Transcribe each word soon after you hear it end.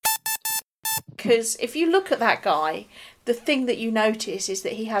because if you look at that guy, the thing that you notice is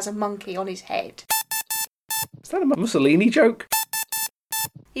that he has a monkey on his head. Is that a Mussolini joke?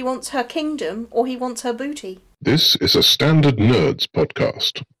 He wants her kingdom, or he wants her booty. This is a Standard Nerds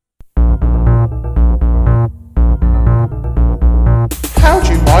podcast. How'd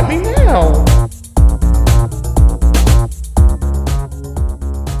you like me now?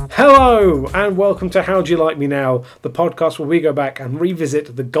 Hello, and welcome to How'd You Like Me Now, the podcast where we go back and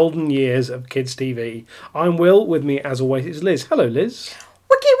revisit the golden years of kids' TV. I'm Will, with me as always is Liz. Hello, Liz.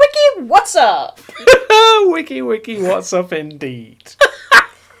 Wiki, what's up? Wiki, what's up indeed.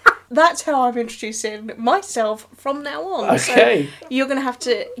 That's how I'm introducing myself from now on. Okay. So you're going to have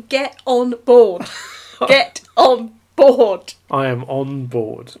to get on board. Get on board. I am on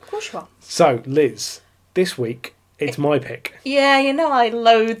board. Of course you are. So, Liz, this week, it's my pick. Yeah, you know I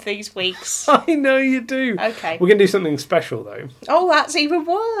loathe these weeks. I know you do. Okay. We're going to do something special, though. Oh, that's even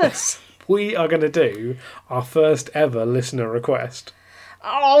worse. We are going to do our first ever listener request.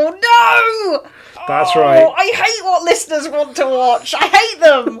 Oh, no! That's right. I hate what listeners want to watch. I hate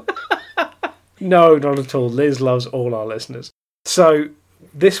them. No, not at all. Liz loves all our listeners. So,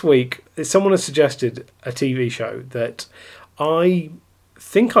 this week, someone has suggested a TV show that I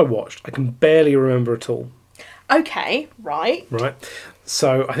think I watched. I can barely remember at all. Okay, right. Right.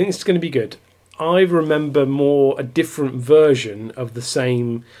 So, I think it's going to be good. I remember more a different version of the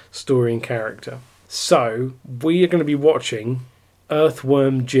same story and character. So, we are going to be watching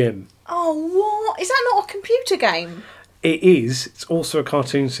Earthworm Jim. Oh, what? Is that not a computer game? It is. It's also a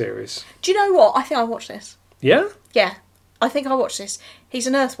cartoon series. Do you know what? I think I watched this. Yeah? Yeah, I think I watched this. He's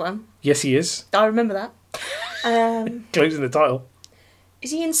an earthworm. Yes, he is. I remember that. Clues in the title.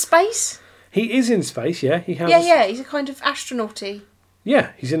 Is he in space? He is in space, yeah. He has. Yeah, he's a kind of astronauty.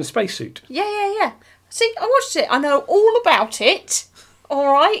 Yeah, he's in a spacesuit. Yeah. See, I watched it. I know all about it.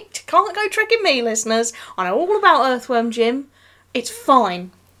 All right? Can't go tricking me, listeners. I know all about Earthworm Jim. It's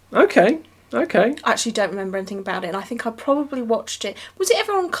fine. Okay. I actually don't remember anything about it, and I think I probably watched it. Was it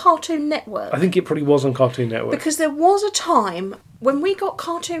ever on Cartoon Network? I think it probably was on Cartoon Network. Because there was a time when we got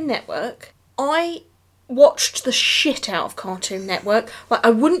Cartoon Network, I watched the shit out of Cartoon Network. Like, I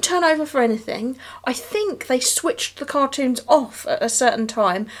wouldn't turn over for anything. I think they switched the cartoons off at a certain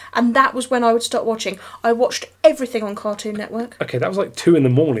time, and that was when I would stop watching. I watched everything on Cartoon Network. Okay, that was like 2 in the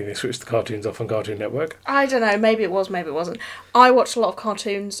morning they switched the cartoons off on Cartoon Network. I don't know, maybe it was, maybe it wasn't. I watched a lot of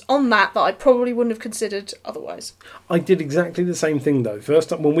cartoons on that I probably wouldn't have considered otherwise. I did exactly the same thing though.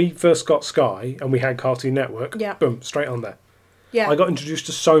 When we first got Sky and we had Cartoon Network, boom, straight on there. Yeah. I got introduced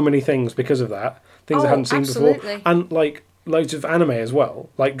to so many things because of that. Things I hadn't seen before. And like loads of anime as well.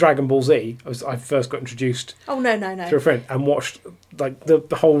 Like Dragon Ball Z, I first got introduced no. to a friend and watched like the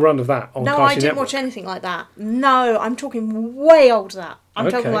whole run of that on Cartoon Network. No, I didn't watch anything like that. No, I'm talking way older than that. I'm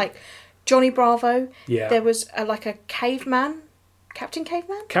talking like Johnny Bravo. Yeah. There was like a caveman. Captain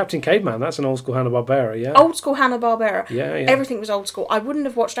Caveman? Captain Caveman, that's an old school Hanna-Barbera, yeah. Old school Hanna-Barbera. Yeah. Everything was old school. I wouldn't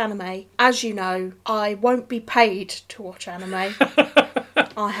have watched anime. As you know, I won't be paid to watch anime.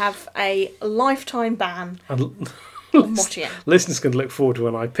 I have a lifetime ban on watching it. Listeners can look forward to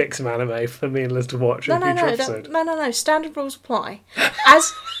when I pick some anime for me and Liz to watch in a future episode. No. Standard rules apply.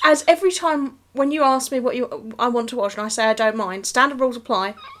 As every time when you ask me what I want to watch and I say I don't mind, standard rules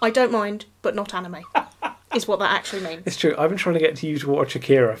apply. I don't mind, but not anime. Is what that actually means. It's true. I've been trying to get you to watch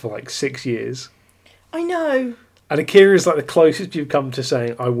Akira for like 6 years. I know. And Akira is like the closest you've come to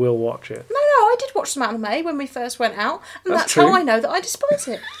saying, I will watch it. No, I did watch some anime when we first went out. And that's how I know that I despise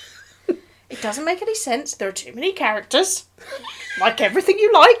it. It doesn't make any sense. There are too many characters. Like everything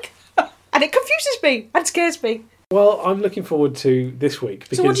you like. And it confuses me. And scares me. Well, I'm looking forward to this week.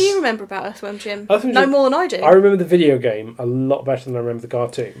 Because so what do you remember about Earthworm Jim? No more than I do. I remember the video game a lot better than I remember the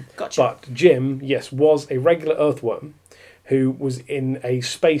cartoon. Gotcha. But Jim, yes, was a regular earthworm who was in a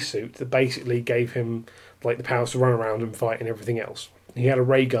spacesuit that basically gave him like the powers to run around and fight and everything else. He had a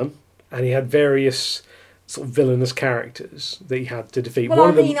ray gun and he had various sort of villainous characters that he had to defeat. Well,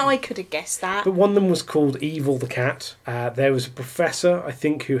 I could have guessed that. But one of them was called Evil the Cat. There was a professor, I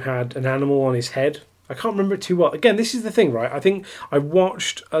think, who had an animal on his head. I can't remember it too well. Again, this is the thing, right? I think I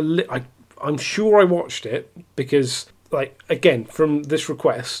watched I'm sure I watched it because, like, again, from this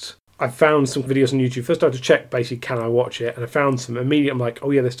request, I found some videos on YouTube. First I had to check, basically, can I watch it? And I found some. Immediately, I'm like,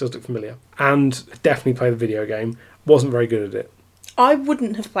 oh yeah, this does look familiar. And definitely played the video game. Wasn't very good at it. I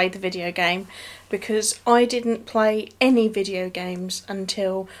wouldn't have played the video game because I didn't play any video games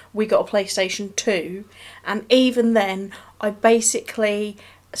until we got a PlayStation 2. And even then, I basically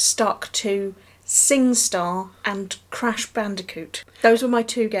stuck to SingStar and Crash Bandicoot. Those were my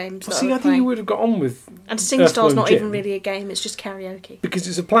 2 games. That See, I think you would have got on with. And SingStar's Earthworm not Jim. even really a game; it's just karaoke. Because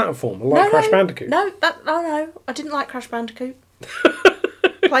it's a platform, like Crash Bandicoot. No, I didn't like Crash Bandicoot.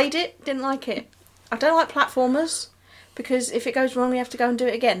 Played it, didn't like it. I don't like platformers because if it goes wrong, you have to go and do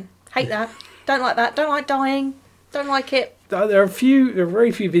it again. Hate that. Don't like that. Don't like dying. Don't like it. There are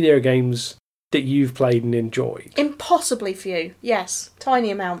very few video games that you've played and enjoyed. Impossibly few. Yes,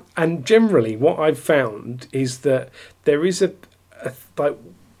 tiny amount. And generally, what I've found is that there is like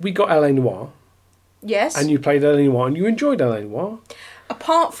we got L.A. Noire. Yes. And you played L.A. Noire and you enjoyed L.A. Noire.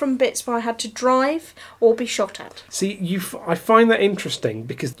 Apart from bits where I had to drive or be shot at. See, I find that interesting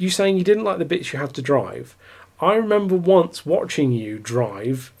because you saying you didn't like the bits you had to drive. I remember once watching you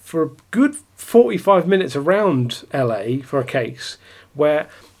drive for a good 45 minutes around LA for a case where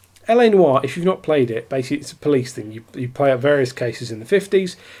LA Noire, if you've not played it, basically it's a police thing. You play out various cases in the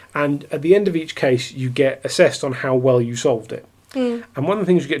 50s, and at the end of each case you get assessed on how well you solved it. And one of the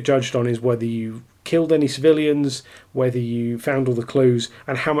things you get judged on is whether you killed any civilians, whether you found all the clues,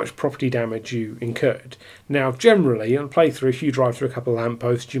 and how much property damage you incurred. Now, generally, on a playthrough, if you drive through a couple of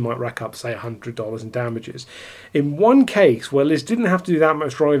lampposts, you might rack up, say, $100 in damages. In one case, where Liz didn't have to do that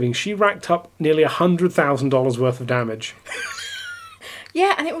much driving, she racked up nearly $100,000 worth of damage.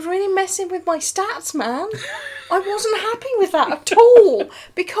 Yeah, and it was really messing with my stats, man. I wasn't happy with that at all,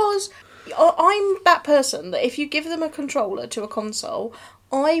 because I'm that person that if you give them a controller to a console,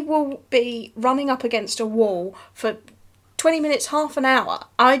 I will be running up against a wall for 20 minutes, half an hour.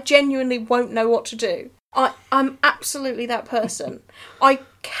 I genuinely won't know what to do. I'm absolutely that person. I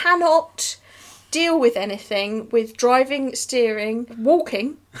cannot deal with anything with driving, steering,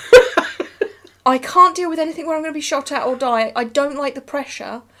 walking. I can't deal with anything where I'm going to be shot at or die. I don't like the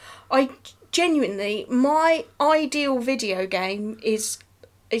pressure. I genuinely, my ideal video game is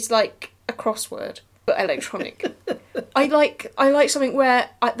like a crossword, but electronic. I like something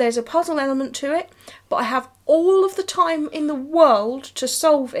where there's a puzzle element to it, but I have all of the time in the world to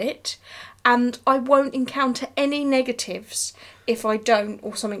solve it, and I won't encounter any negatives if I don't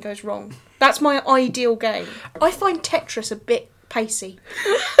or something goes wrong. That's my ideal game. I find Tetris a bit pacey.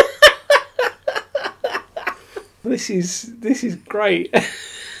 This is great.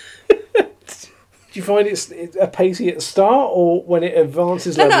 Do you find it's a pacey at the start, or when it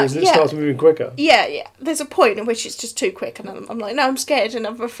advances levels it starts moving quicker? Yeah. There's a point in which it's just too quick, and I'm like, no, I'm scared, and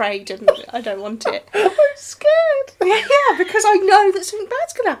I'm afraid, and I don't want it. I'm scared. Yeah, because I know that something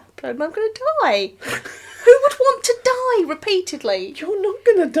bad's going to happen, and I'm going to die. Who would want to die repeatedly? You're not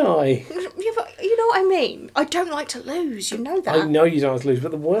going to die. Yeah, but you know what I mean? I don't like to lose, you know that. I know you don't like to lose,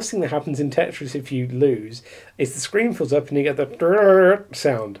 but the worst thing that happens in Tetris if you lose is the screen fills up and you get the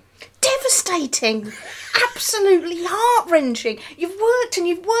sound. Devastating. Absolutely heart-wrenching. You've worked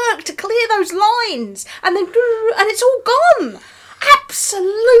to clear those lines, and then it's all gone.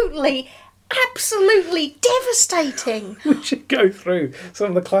 Absolutely devastating. We should go through some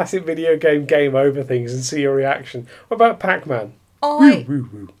of the classic video game over things and see your reaction. What about Pac-Man?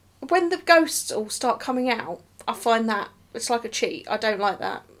 When the ghosts all start coming out, I find that it's like a cheat. I don't like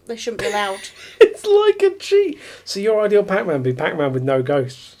that. They shouldn't be allowed. It's like a cheat. So your ideal Pac-Man would be Pac-Man with no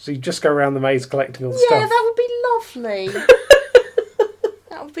ghosts. So you just go around the maze collecting all the stuff. Yeah, that would be lovely.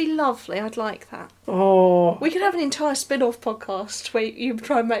 That would be lovely. I'd like that. Oh. We could have an entire spin-off podcast where you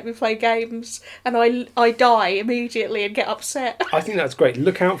try and make me play games and I die immediately and get upset. I think that's great.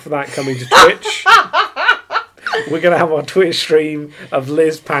 Look out for that coming to Twitch. We're going to have our Twitch stream of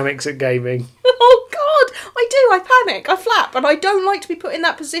Liz panics at gaming. Oh God, I do. I panic. I flap, and I don't like to be put in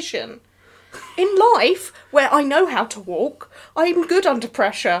that position. In life, where I know how to walk, I'm good under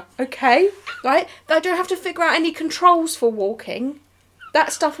pressure. Okay, right? I don't have to figure out any controls for walking.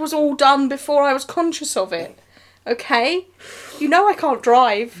 That stuff was all done before I was conscious of it. Okay? You know I can't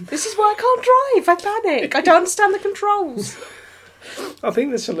drive. This is why I can't drive. I panic. I don't understand the controls. I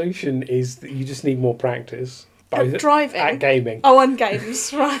think the solution is that you just need more practice. At driving? At gaming. Oh, and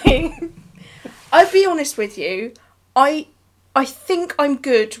games, right. I'll be honest with you. I think I'm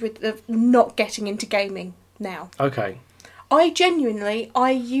good with the not getting into gaming now. Okay. I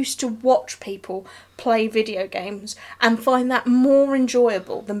used to watch people play video games and find that more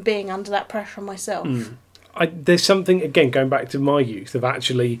enjoyable than being under that pressure myself. There's something, again, going back to my youth, of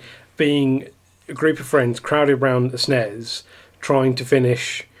actually being a group of friends crowded around a SNES trying to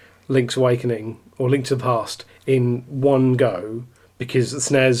finish Link's Awakening or Link to the Past in one go because the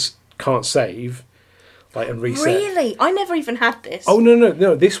SNES can't save and reset. Really? I never even had this. Oh, no.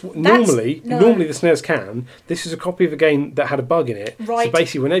 Normally the SNES can. This is a copy of a game that had a bug in it. Right. So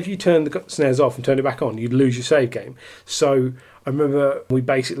basically, whenever you turn the SNES off and turn it back on, you'd lose your save game. So I remember we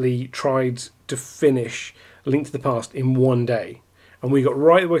basically tried to finish Link to the Past in one day. And we got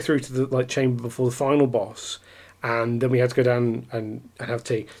right the way through to the chamber before the final boss, and then we had to go down and have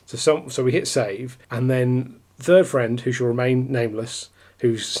tea. So we hit save, and then third friend, who shall remain nameless,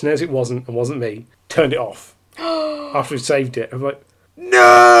 whose SNES it wasn't and wasn't me, turned it off after we saved it. I'm like,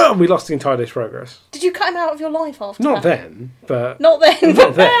 no! And we lost the entire day's progress. Did you cut him out of your life after Not that? then, but... Not then,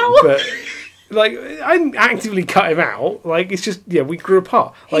 Not then, now. but... Like, I didn't actively cut him out. Like, it's just, we grew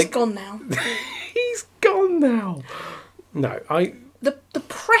apart. He's Like, gone now. he's gone now. No, The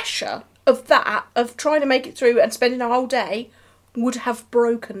pressure of that, of trying to make it through and spending a whole day, would have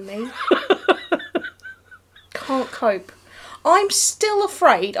broken me. Can't cope. I'm still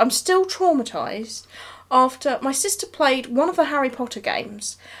afraid, I'm still traumatised, after my sister played one of the Harry Potter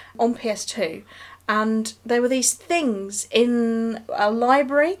games on PS2, and there were these things in a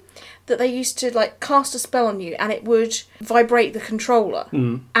library that they used to cast a spell on you, and it would vibrate the controller,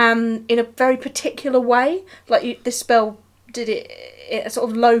 and in a very particular way. This spell did it a sort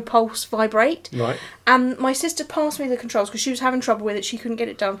of low pulse vibrate. Right. And my sister passed me the controls because she was having trouble with it. She couldn't get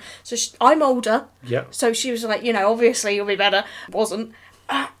it done. So I'm older. Yeah. So she was like, obviously you'll be better. Wasn't.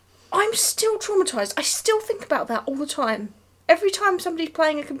 I'm still traumatised. I still think about that all the time. Every time somebody's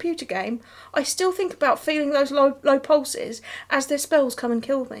playing a computer game, I still think about feeling those low pulses as their spells come and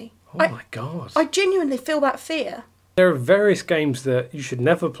kill me. Oh my God. I genuinely feel that fear. There are various games that you should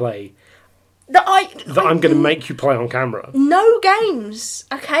never play That I'm going to make you play on camera. No games,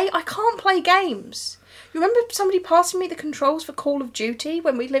 okay? I can't play games. You remember somebody passing me the controls for Call of Duty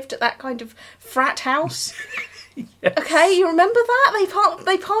when we lived at that kind of frat house? Yes. Okay, you remember that?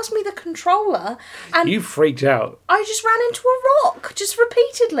 They passed me the controller and You freaked out. I just ran into a rock, just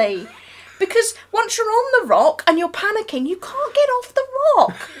repeatedly. Because once you're on the rock and you're panicking, you can't get off the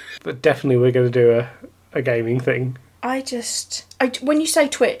rock. But definitely we're going to do a gaming thing. When you say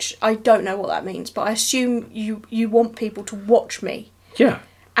Twitch, I don't know what that means, but I assume you want people to watch me. Yeah.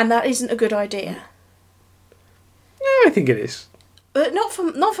 And that isn't a good idea. Yeah, I think it is. But not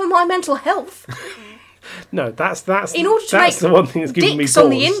for my mental health. No, that's In order to make the one thing that's giving me dicks pause. on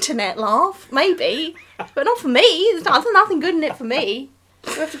the internet laugh, maybe. But not for me. There's nothing good in it for me.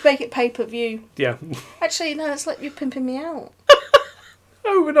 We have to make it pay-per-view. Yeah. Actually, no, it's like you're pimping me out.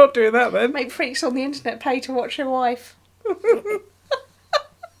 Oh, we're not doing that then. Make freaks on the internet pay to watch your wife.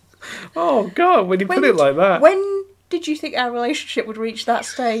 Oh, God, when you put it like that. When did you think our relationship would reach that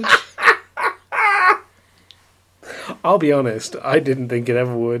stage? I'll be honest, I didn't think it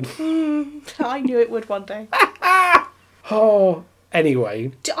ever would. I knew it would one day. Oh,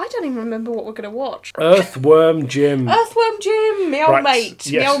 anyway. I don't even remember what we're going to watch. Earthworm Jim. Earthworm Jim, my old Right, mate,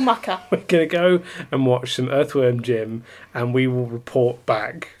 yes. my old mucker. We're going to go and watch some Earthworm Jim, and we will report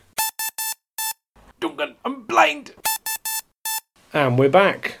back. Duncan, I'm blind! And we're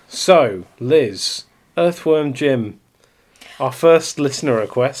back. So, Liz, Earthworm Jim, our first listener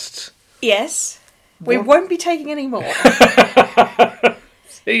request. Yes. We won't be taking any more.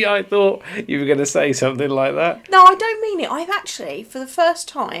 See, I thought you were going to say something like that. No, I don't mean it. I've actually, for the first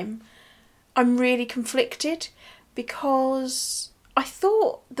time, I'm really conflicted because I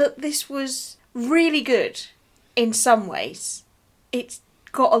thought that this was really good in some ways. It's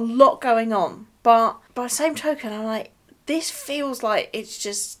got a lot going on, but by the same token, I'm like, this feels like it's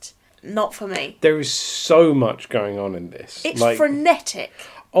just not for me. There is so much going on in this. It's frenetic.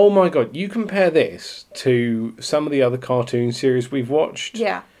 Oh my God, you compare this to some of the other cartoon series we've watched.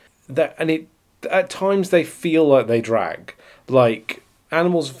 Yeah. At times they feel like they drag. Like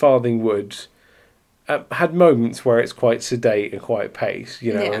Animals of Farthing Wood had moments where it's quite sedate and quite paced,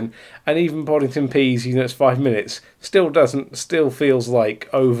 Yeah. and even Poddington Peas, it's 5 minutes, still feels like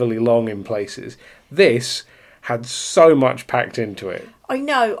overly long in places. This had so much packed into it. I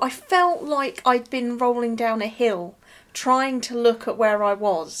know. I felt like I'd been rolling down a hill, trying to look at where I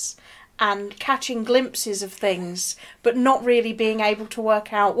was and catching glimpses of things, but not really being able to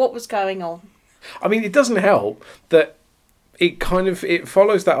work out what was going on. I mean, it doesn't help that it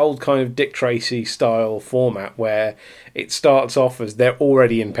follows that old kind of Dick Tracy style format where it starts off as they're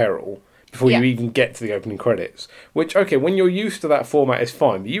already in peril before you even get to the opening credits. Which, okay, when you're used to that format, is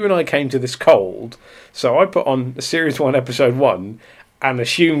fine. But you and I came to this cold, so I put on Series 1, Episode 1, and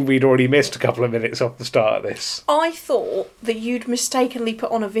assumed we'd already missed a couple of minutes off the start of this. I thought that you'd mistakenly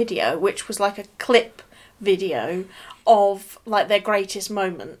put on a video, which was like a clip video of like their greatest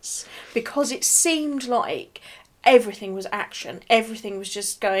moments, because it seemed like everything was action, everything was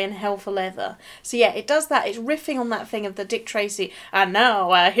just going hell for leather. So yeah, it does that. It's riffing on that thing of the Dick Tracy, and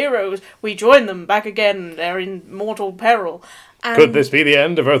now our heroes, we join them back again, they're in mortal peril. Could this be the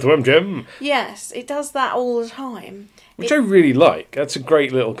end of Earthworm Jim? Yes, it does that all the time. Which I really like. That's a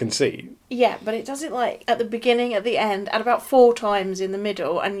great little conceit. Yeah, but it does it like at the beginning, at the end, and about 4 times in the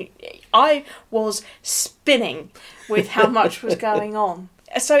middle, and I was spinning with how much was going on.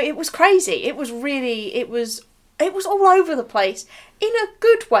 So it was crazy. It was all over the place in a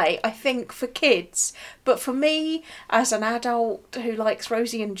good way, I think, for kids. But for me, as an adult who likes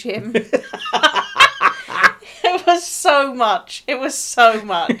Rosie and Jim, it was so much. It was so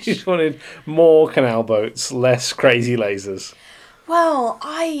much. You just wanted more canal boats, less crazy lasers. Well,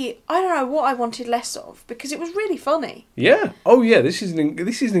 I don't know what I wanted less of, because it was really funny. Yeah. Oh, yeah. This is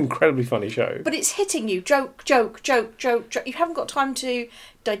an incredibly funny show. But it's hitting you, joke, joke, joke, joke, joke. You haven't got time to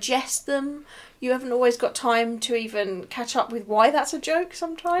digest them. You haven't always got time to even catch up with why that's a joke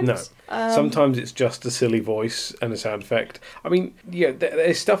sometimes. No. Sometimes it's just a silly voice and a sound effect. I mean, yeah,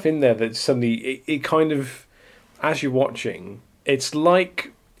 there's stuff in there that suddenly, it kind of, as you're watching, it's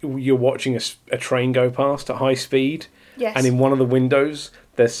like you're watching a train go past at high speed. Yes. And in one of the windows,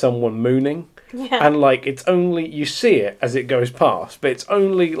 there's someone mooning. Yeah. And, like, it's only... You see it as it goes past, but it's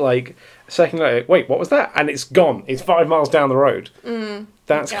only, like, a second later, wait, what was that? And it's gone. It's 5 miles down the road.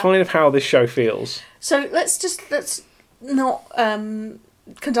 That's kind of how this show feels. So let's not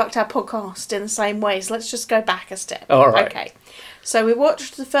conduct our podcast in the same way. So let's just go back a step. All right. Okay. So we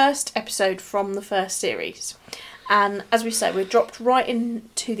watched the first episode from the first series. And as we say, we're dropped right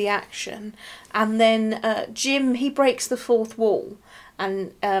into the action. And then Jim, he breaks the fourth wall.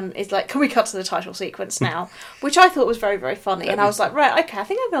 And is like, can we cut to the title sequence now? Which I thought was very, very funny. And I was like, right, okay, I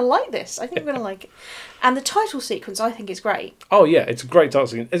think I'm going to like this. I think I'm going to like it. And the title sequence, I think, is great. Oh, yeah, it's a great title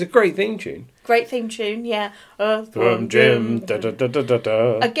sequence. It's a great theme tune. Great theme tune, yeah. Earthworm Jim,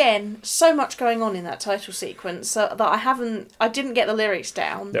 da-da-da-da-da. Again, so much going on in that title sequence that I didn't get the lyrics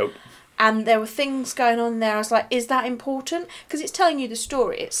down. Nope. And there were things going on there. I was like, is that important? Because it's telling you the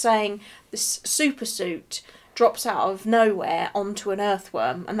story. It's saying this super suit drops out of nowhere onto an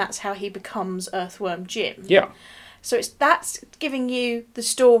earthworm, and that's how he becomes Earthworm Jim. Yeah. So that's giving you the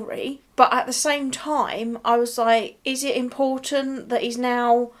story, but at the same time, I was like, is it important that he's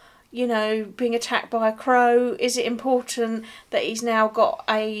now, being attacked by a crow? Is it important that he's now got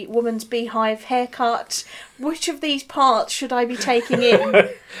a woman's beehive haircut? Which of these parts should I be taking in?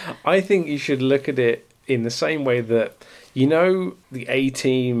 I think you should look at it in the same way that, the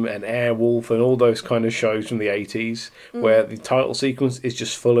A-Team and Airwolf and all those kind of shows from the 80s, where the title sequence is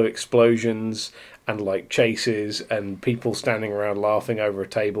just full of explosions and, like, chases and people standing around laughing over a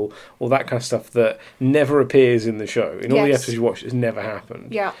table, all that kind of stuff that never appears in the show. In all the episodes you watch, it's never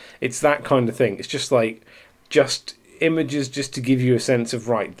happened. Yeah. It's that kind of thing. It's just like, images just to give you a sense of,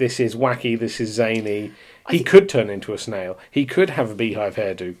 right, this is wacky, this is zany. He could turn into a snail. He could have a beehive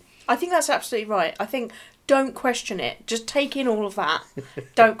hairdo. I think that's absolutely right. I think don't question it. Just take in all of that.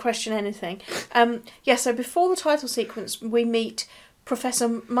 Don't question anything. So before the title sequence, we meet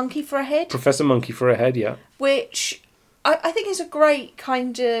Professor Monkey for a Head. Professor Monkey for a Head, yeah. Which I think is a great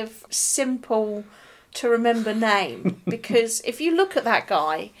kind of simple to remember name. Because if you look at that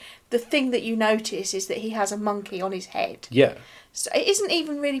guy, the thing that you notice is that he has a monkey on his head. Yeah. So it isn't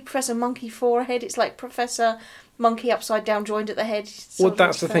even really Professor Monkey for a Head. It's like Professor Monkey upside down joined at the head. Well,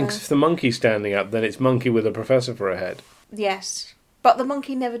 that's the thing. 'Cause if the monkey's standing up, then it's monkey with a professor for a head. Yes. But the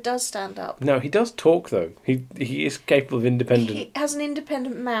monkey never does stand up. No, he does talk, though. He is capable of independent... He has an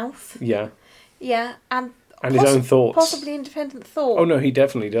independent mouth. Yeah. Yeah, and his own thoughts. Possibly independent thought. Oh, no, he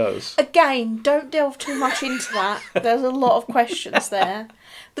definitely does. Again, don't delve too much into that. There's a lot of questions there.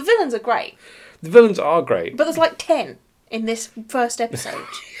 The villains are great. The villains are great. But there's like 10 in this first episode.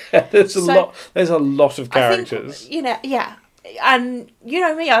 There's a lot of characters. I think, yeah. And you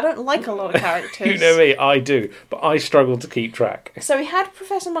know me, I don't like a lot of characters. You know me, I do. But I struggle to keep track. So we had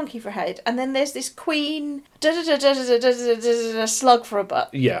Professor Monkey for a head, and then there's this Queen Slug for a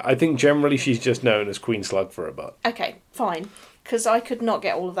butt. Yeah, I think generally she's just known as Queen Slug for a butt. Okay, fine. Because I could not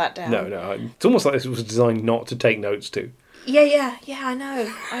get all of that down. No. It's almost like this was designed not to take notes to. Yeah, I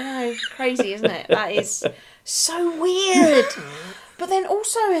know. Crazy, isn't it? That is so weird. But then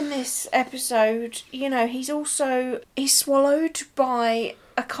also in this episode, he's swallowed by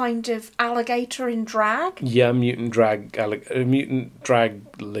a kind of alligator in drag. Yeah, mutant drag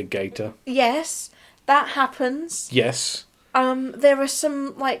alligator. Yes, that happens. Yes. There are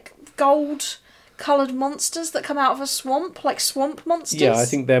some like gold-coloured monsters that come out of a swamp, like swamp monsters. Yeah, I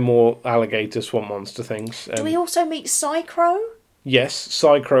think they're more alligator swamp monster things. Do we also meet Psychro? Yes,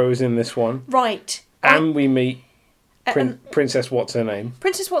 Psychro is in this one. Right. And we meet Princess What's Her Name.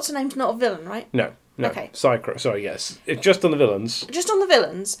 Princess What's Her Name's not a villain, right? No. Okay. Psychro, sorry, yes. It's just on the villains. Just on the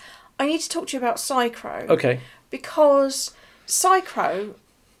villains, I need to talk to you about Psychro. Okay. Because Psycho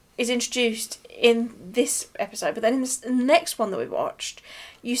is introduced in this episode, but then in the next one that we watched,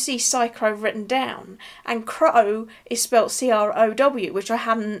 you see Psycho written down, and Crow is spelt Crow, which I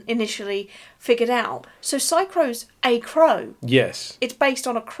hadn't initially figured out. So Psycho's a crow. Yes. It's based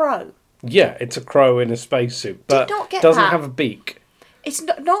on a crow. Yeah, it's a crow in a spacesuit, but not get doesn't that. have a beak. It's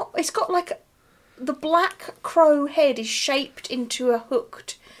not. It's got like the black crow head is shaped into a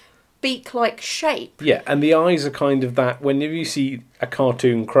hooked beak-like shape. Yeah, and the eyes are kind of that. Whenever you see a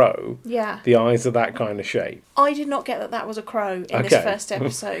cartoon crow, Yeah. the eyes are that kind of shape. I did not get that was a crow in this Okay. first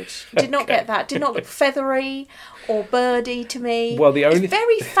episode. Did not get that. Did not look feathery or birdy to me. Well, the only it's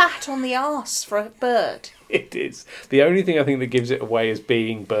very fat on the arse for a bird. It is. The only thing I think that gives it away is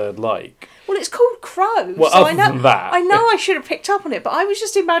being bird-like. Well, it's called crow. Well, so other I know, than that. I know I should have picked up on it, but I was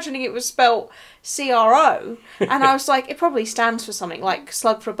just imagining it was spelt CRO, and I was like, it probably stands for something like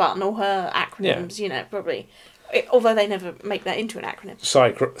slug for a button or her acronyms, you know, probably. Although they never make that into an acronym.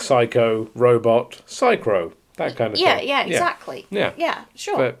 Psycho, robot, psychro, that kind of thing. Yeah, exactly. Yeah.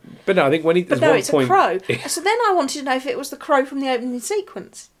 Sure. But no, I think when he... But there's no, one it's point, a crow. So then I wanted to know if it was the crow from the opening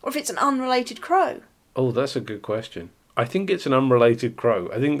sequence, or if it's an unrelated crow. Oh, that's a good question. I think it's an unrelated crow.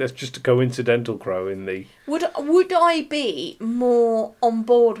 I think that's just a coincidental crow in the... Would I be more on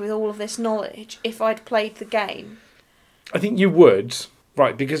board with all of this knowledge if I'd played the game? I think you would,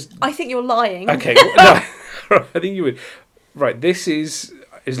 right, because... I think you're lying. Okay, no, I think you would. Right, this is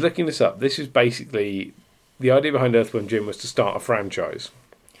looking this up. This is basically... The idea behind Earthworm Jim was to start a franchise.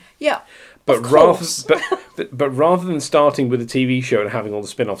 Yeah. But of rather, course. but rather than starting with a TV show and having all the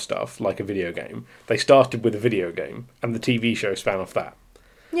spin-off stuff like a video game, they started with a video game, and the TV show span off that.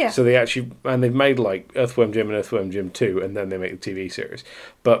 Yeah. So they've made like Earthworm Jim and Earthworm Jim 2, and then they make the TV series.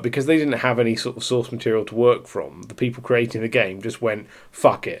 But because they didn't have any sort of source material to work from, the people creating the game just went,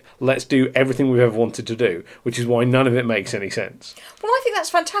 fuck it, let's do everything we've ever wanted to do, which is why none of it makes any sense. Well, I think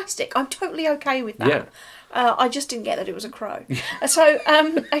that's fantastic. I'm totally okay with that. Yeah. I just didn't get that it was a crow. So,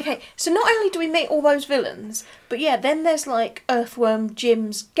 okay. So not only do we meet all those villains, but yeah, then there's like Earthworm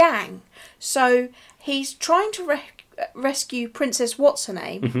Jim's gang. So he's trying to rescue Princess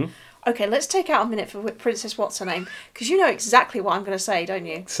What's-Her-Name. Mm-hmm. Okay, let's take out a minute for Princess What's-Her-Name, because you know exactly what I'm going to say, don't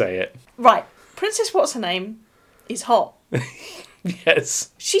you? Say it. Right. Princess What's-Her-Name is hot.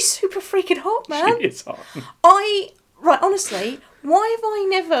 Yes. She's super freaking hot, man. She is hot. Honestly, why have I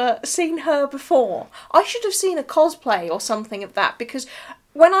never seen her before? I should have seen a cosplay or something of that, because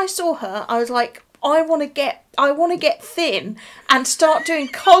when I saw her, I was like, I want to get thin and start doing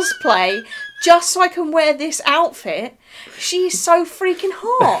cosplay just so I can wear this outfit. She's so freaking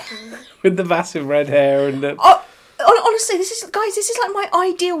hot. With the massive red hair and the... Honestly, this is like my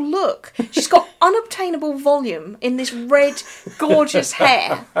ideal look. She's got unobtainable volume in this red, gorgeous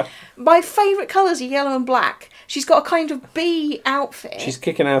hair. My favourite colours are yellow and black. She's got a kind of bee outfit. She's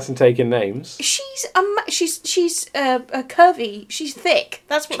kicking ass and taking names. She's a curvy. She's thick.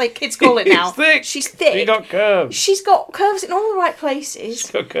 That's what kids call it now. She's thick. She's thick. She got curves. She's got curves in all the right places.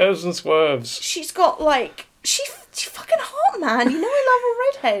 She's got curves and swerves. She's got she's fucking hot, man. You know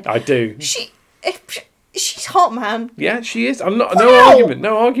I love a redhead. I do. She's hot, man. Yeah, she is. I'm not. Wow.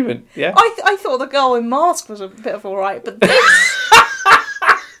 No argument. Yeah. I thought the girl in Mask was a bit of alright, but this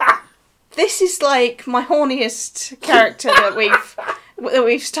this is like my horniest character that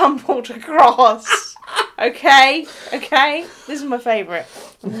we've stumbled across. Okay, this is my favourite.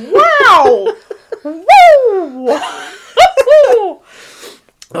 Wow, woo.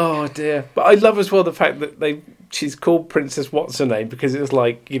 Oh dear. But I love as well the fact that she's called Princess What's-Her-Name because it's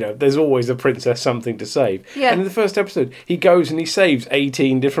like, there's always a princess something to save. Yeah. And in the first episode, he goes and he saves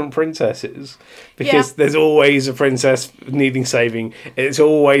 18 different princesses because there's always a princess needing saving. It's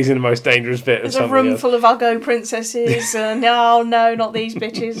always in the most dangerous bit of There's a something room else. full of Uggo princesses. No, not these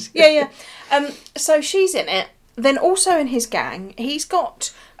bitches. Yeah. So she's in it. Then also in his gang, he's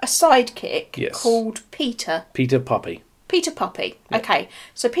got a sidekick called Peter. Peter Puppy. Peter Puppy. Yeah. Okay,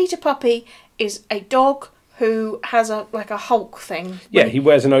 so Peter Puppy is a dog who has a Hulk thing. He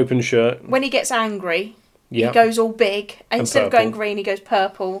wears an open shirt. When he gets angry, he goes all big. Instead of going green, he goes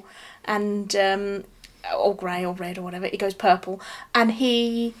purple, and or grey or red or whatever. He goes purple, and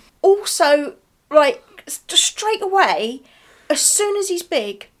he also straight away, as soon as he's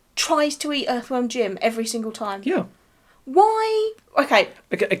big, tries to eat Earthworm Jim every single time. Yeah. Why? Okay.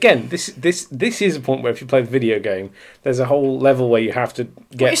 Again, this is a point where if you play the video game, there's a whole level where you have to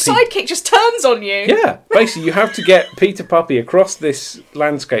get... Your sidekick just turns on you. Yeah, basically you have to get Peter Puppy across this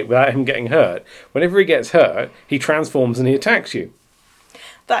landscape without him getting hurt. Whenever he gets hurt, he transforms and he attacks you.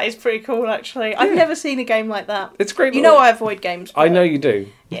 That is pretty cool, actually. I've never seen a game like that. It's great. You know I avoid games. I know you do.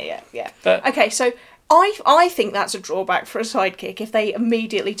 Yeah. Okay, so I think that's a drawback for a sidekick if they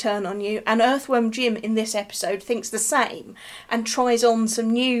immediately turn on you. And Earthworm Jim in this episode thinks the same and tries on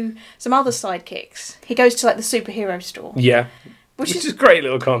some other sidekicks. He goes to like the superhero store. Yeah. Which is a great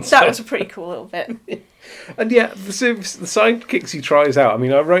little concept. That was a pretty cool little bit. And yeah, the sidekicks he tries out. I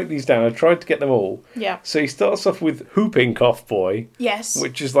mean, I wrote these down. I tried to get them all. Yeah. So he starts off with Whooping Cough Boy. Yes.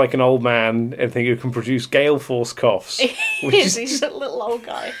 Which is like an old man, I think, who can produce gale force coughs. He's a little old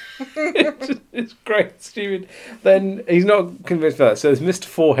guy. It's great, stupid. Then he's not convinced of that. So there's Mr.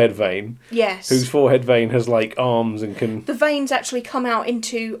 Forehead Vein. Yes. Whose forehead vein has like arms and can... The veins actually come out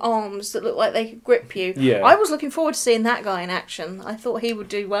into arms that look like they could grip you. Yeah. I was looking forward to seeing that guy in action. I thought he would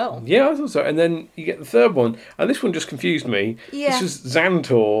do well. Yeah, I thought so. And then you get the third one, and this one just confused me. Yeah. This was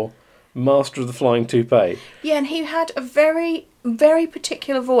Xantor, Master of the Flying Toupee. Yeah, and he had a very, very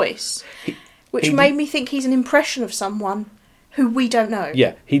particular voice, which made me think he's an impression of someone who we don't know.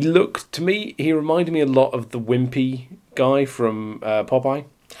 Yeah, he reminded me a lot of the wimpy guy from Popeye.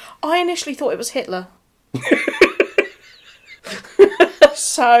 I initially thought it was Hitler.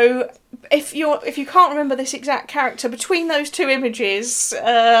 So, if you can't remember this exact character, between those two images,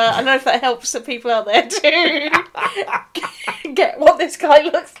 I don't know if that helps the people out there to get what this guy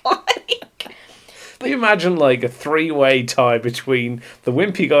looks like. Can you imagine like a three-way tie between the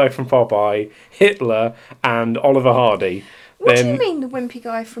wimpy guy from Popeye, Hitler, and Oliver Hardy? What do you mean, the wimpy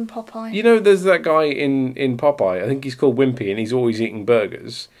guy from Popeye? You know, there's that guy in Popeye. I think he's called Wimpy, and he's always eating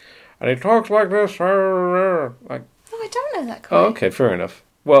burgers, and he talks like this. Like, oh, I don't know that guy. oh, okay, fair enough.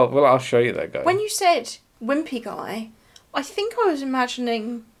 Well, I'll show you that guy. When you said wimpy guy, I think I was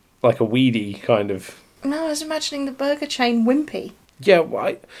imagining... like a weedy kind of... No, I was imagining the burger chain Wimpy. Yeah,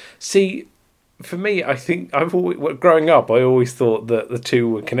 well, see, for me, I think growing up, I always thought that the two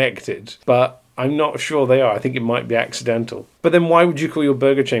were connected, but I'm not sure they are. I think it might be accidental. But then why would you call your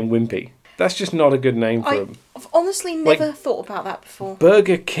burger chain Wimpy? That's just not a good name for him. I've honestly never thought about that before.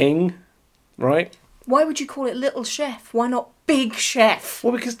 Burger King, right? Why would you call it Little Chef? Why not Big Chef?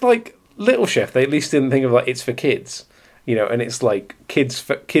 Well, because, like, Little Chef, they at least didn't think of, like, it's for kids. You know, and it's, like,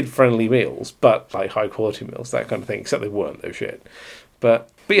 kid-friendly meals, but, like, high-quality meals, that kind of thing. Except they weren't, though, shit. But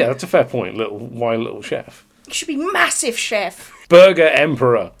yeah, that's a fair point. Why Little Chef? It should be Massive Chef. Burger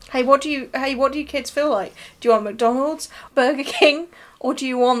Emperor. Hey, what do you kids feel like? Do you want McDonald's, Burger King, or do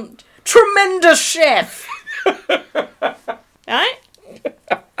you want Tremendous Chef? Alright?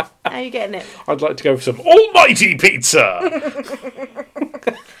 How are you getting it? I'd like to go for some almighty pizza.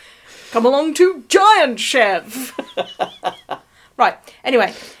 Come along to Giant Chef. Right,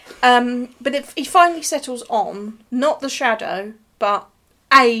 anyway. But if he finally settles on, not the Shadow, but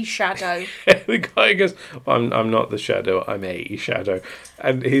a Shadow. The guy goes, I'm not the Shadow, I'm a Shadow.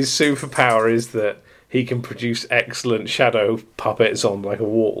 And his superpower is that he can produce excellent shadow puppets on, like, a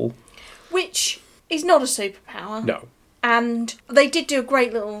wall. Which is not a superpower. No. And they did do a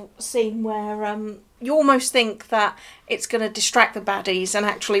great little scene where you almost think that it's going to distract the baddies and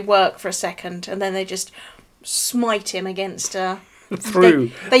actually work for a second, and then they just smite him against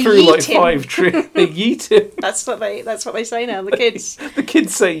through they like yeet him. 5 trees. They yeet him. That's what they say now, the kids. The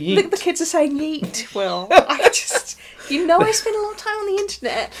kids say yeet. The kids are saying yeet. Well, I spend a lot of time on the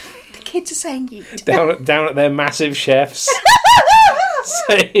internet. The kids are saying yeet. Down at their massive chefs.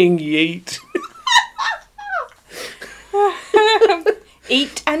 Saying yeet.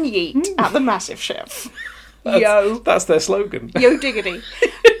 Eat and yeet at the Massive Chef. That's their slogan. Yo diggity.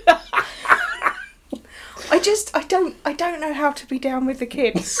 I don't know how to be down with the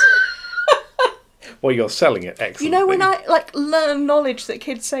kids. Well, you're selling it excellently. You know, when I learn knowledge that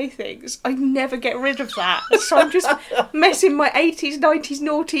kids say things, I never get rid of that. So I'm just messing my 80s, 90s,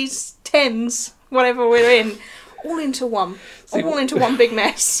 noughties, 10s, whatever we're in, all into one. All into one big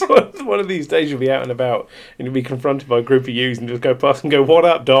mess. One of these days you'll be out and about and you'll be confronted by a group of youths and just go past and go, what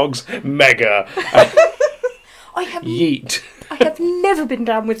up, dogs? Mega. Yeet. I have never been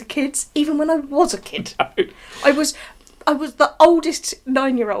down with the kids, even when I was a kid. No. I was the oldest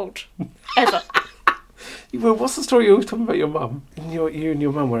 9-year-old ever. Well, what's the story you always talking about your mum? You and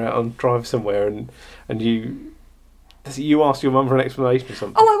your mum were out on drive somewhere and you asked your mum for an explanation or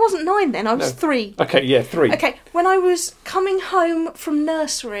something. Oh, I wasn't 9 then, I was 3. Okay, yeah, 3. Okay, when I was coming home from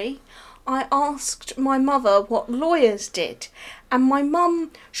nursery, I asked my mother what lawyers did, and my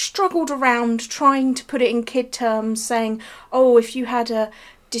mum struggled around trying to put it in kid terms, saying, oh, if you had a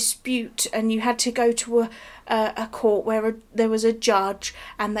dispute and you had to go to a court where there was a judge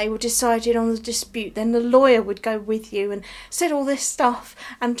and they were decided on the dispute, then the lawyer would go with you, and said all this stuff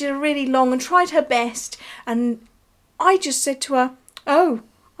and did a really long and tried her best, and I just said to her, oh,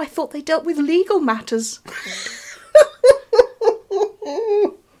 I thought they dealt with legal matters.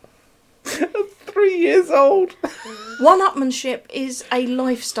 3 3 years old. One-upmanship is a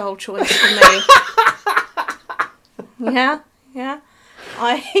lifestyle choice for me. Yeah.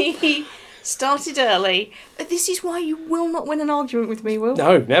 I started early. This is why you will not win an argument with me, Will.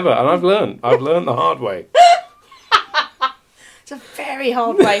 No, never. And I've learned the hard way. It's a very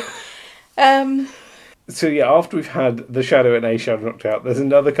hard way. So yeah, after we've had the Shadow and A Shadow knocked out, there's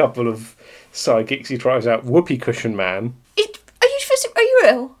another couple of sidekicks. He tries out Whoopee Cushion Man. Are you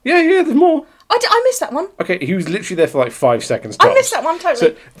ill? Yeah, there's more. I missed that one. Okay, he was literally there for like 5 seconds I tops. missed that one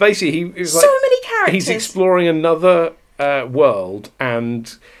totally. So basically, he was like, so many characters. he's exploring another world,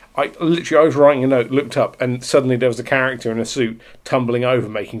 and I was writing a note, looked up, and suddenly there was a character in a suit tumbling over,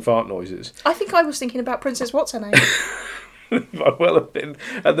 making fart noises. I think I was thinking about Princess What's Her Name. Might well have been.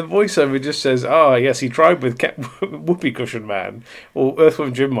 And the voiceover just says, yes, he tried with Whoopee Cushion Man. Or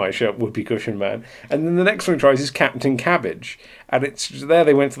Earthworm Jim might shout Whoopee Cushion Man. And then the next one he tries is Captain Cabbage. And it's there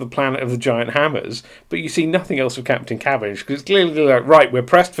they went to the planet of the giant hammers. But you see nothing else of Captain Cabbage. Because it's clearly like, right, we're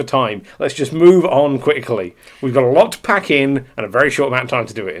pressed for time. Let's just move on quickly. We've got a lot to pack in and a very short amount of time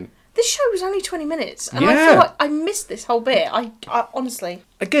to do it in. This show was only 20 minutes. And Yeah. I feel like I missed this whole bit. I honestly...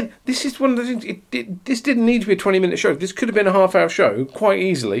 Again, this is one of the things. This didn't need to be a 20-minute show. This could have been a half-hour show quite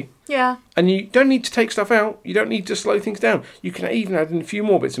easily. Yeah. And you don't need to take stuff out. You don't need to slow things down. You can even add in a few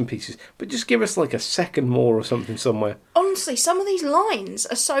more bits and pieces. But just give us like a second more or something somewhere. Honestly, some of these lines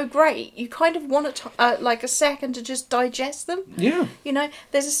are so great. You kind of want like a second to just digest them. Yeah. You know,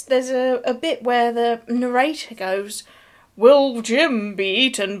 there's a bit where the narrator goes, "Will Jim be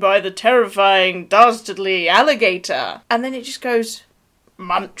eaten by the terrifying, dastardly alligator?" And then it just goes,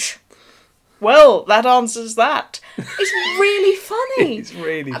 "Munch." Well, that answers that. It's really funny. It's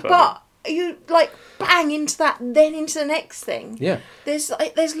really funny. But you, like, bang into that, then into the next thing. Yeah. There's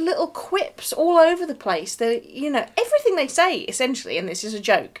little quips all over the place. Everything they say, essentially, in this is a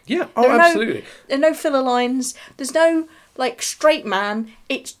joke. Yeah, There absolutely. are no filler lines. There's no, like, straight man.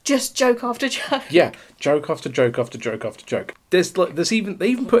 It's just joke after joke. Yeah, joke after joke after joke after joke. They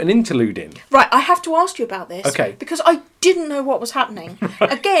even put an interlude in. Right, I have to ask you about this. Okay. Because I didn't know what was happening.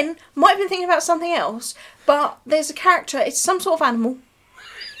 Again, might have been thinking about something else, but there's a character, it's some sort of animal,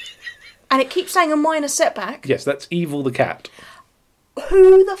 and it keeps saying a minor setback. Yes, that's Evil the cat.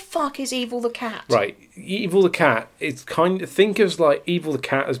 Who the fuck is Evil the cat? Right, Evil the cat. It's think of like Evil the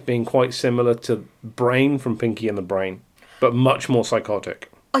cat as being quite similar to Brain from Pinky and the Brain, but much more psychotic.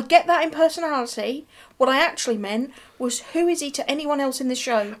 I get that in personality. What I actually meant was, who is he to anyone else in this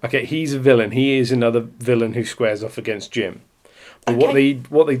show? Okay, he's a villain. He is another villain who squares off against Jim. But Okay.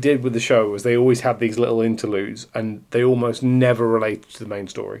 what they did with the show was they always had these little interludes, and they almost never related to the main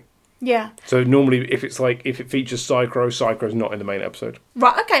story. Yeah. So normally, if it features Psycho's not in the main episode.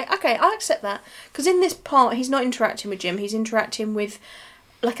 Right, okay, I accept that. Because in this part, he's not interacting with Jim, he's interacting with,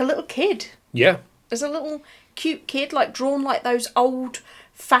 like, a little kid. Yeah, There's a little cute kid, like, drawn like those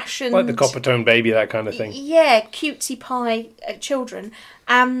old-fashioned... like the Coppertone baby, that kind of thing. Yeah, cutesy pie children.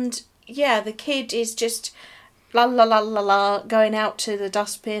 And, yeah, the kid is just la la la la la going out to the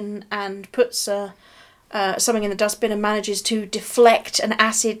dustbin and puts something in the dustbin and manages to deflect an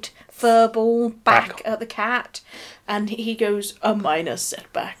acid furball back at the cat. And he goes, "A minor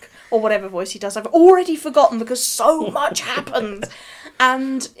setback." Or whatever voice he does. I've already forgotten because so much happens.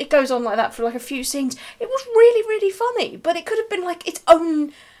 And it goes on like that for like a few scenes. It was really, really funny. But it could have been like its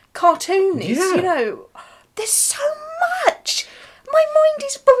own cartoon. It's, Yeah. you know, there's so much. My mind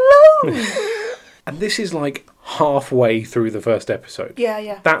is blown. And this is like halfway through the first episode.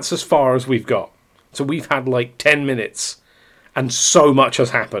 Yeah. That's as far as we've got. So we've had like 10 minutes, and so much has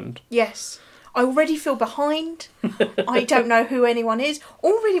happened. Yes. I already feel behind. I don't know who anyone is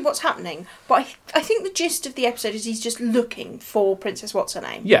or really what's happening. But I think the gist of the episode is he's just looking for Princess What's Her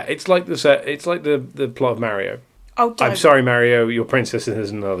Name. Yeah, it's like the plot of Mario. Oh, don't. I'm sorry, Mario, your princess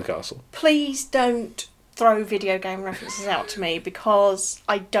is in another castle. Please don't throw video game references out to me because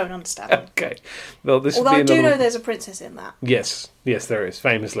I don't understand them. Okay. Well, this Although would be I do another... know there's a princess in that. Yes, there is,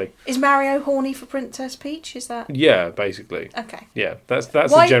 famously. Is Mario horny for Princess Peach? Is that... Yeah, basically. Okay. Yeah, that's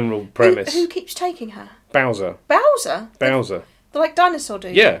Why- the general premise. Who keeps taking her? Bowser. Bowser? Bowser. The like dinosaur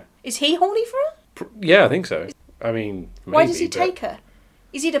dude? Yeah. Is he horny for her? Yeah, I think so. I mean, Why maybe, does he but- take her?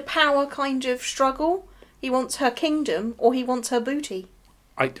 Is it a power kind of struggle? He wants her kingdom or he wants her booty?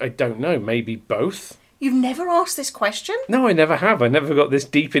 I don't know. Maybe both? You've never asked this question? No, I never have. I never got this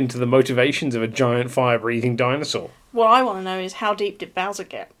deep into the motivations of a giant fire-breathing dinosaur. What I want to know is how deep did Bowser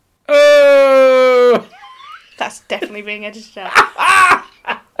get? Oh! That's definitely being edited out.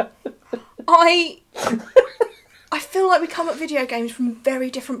 I feel like we come at video games from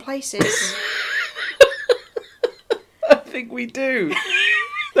very different places. I think we do.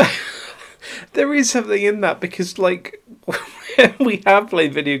 There is something in that because, like, we have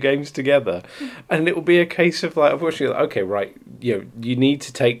played video games together, and it will be a case of like, unfortunately, like, okay, right, you need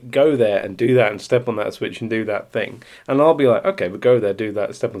to go there and do that and step on that switch and do that thing, and I'll be like, okay, we'll go there, do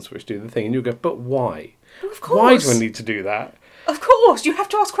that, step on the switch, do the thing, and you'll go, but why? Well, of course. Why do I need to do that? Of course, you have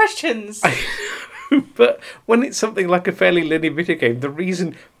to ask questions. But when it's something like a fairly linear video game, the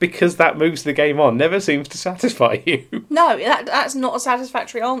reason because that moves the game on never seems to satisfy you. No, that's not a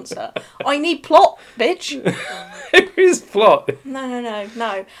satisfactory answer. I need plot, bitch. It is plot.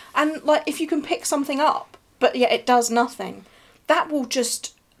 No. And like, if you can pick something up, but yet it does nothing, that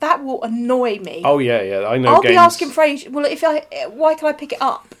will annoy me. Oh yeah, I know. I'll games. be asking for why can I pick it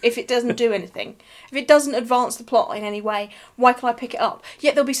up if it doesn't do anything? If it doesn't advance the plot in any way, why can I pick it up?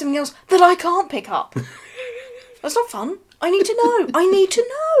 Yet there'll be something else that I can't pick up. That's not fun. I need to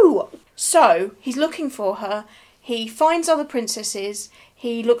know. So he's looking for her. He finds other princesses.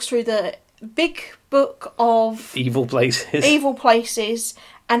 He looks through the big book of evil places.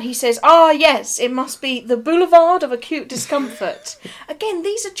 And he says, yes, it must be the Boulevard of Acute Discomfort. Again,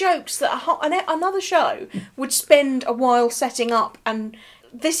 these are jokes that another show would spend a while setting up, and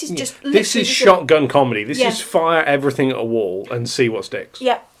this is just... This is shotgun comedy. This is fire everything at a wall and see what sticks.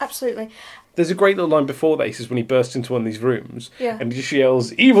 Yeah, absolutely. There's a great little line before that. He says when he bursts into one of these rooms, and he just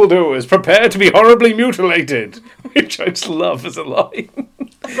yells, "Evildoers, prepare to be horribly mutilated," which I just love as a line.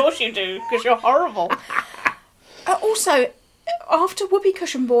 Of course you do, because you're horrible. Also... After Whoopee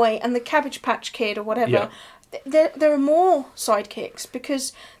Cushion Boy and the Cabbage Patch Kid or whatever, there are more sidekicks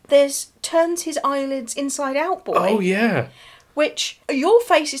because there's Turns His Eyelids Inside Out Boy. Oh, yeah. Which, your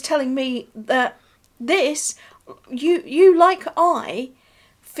face is telling me that you like I,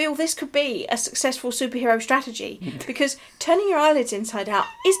 feel this could be a successful superhero strategy because turning your eyelids inside out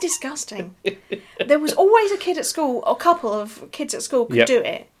is disgusting. There was always a kid at school, or a couple of kids at school could do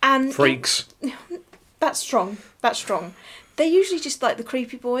it. And freaks. That's strong. They're usually just like the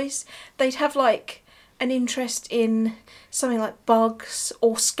creepy boys. They'd have like an interest in something like bugs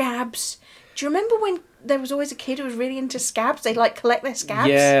or scabs. Do you remember when there was always a kid who was really into scabs? They'd like collect their scabs.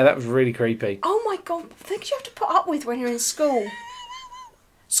 Yeah, that was really creepy. Oh my god, things you have to put up with when you're in school.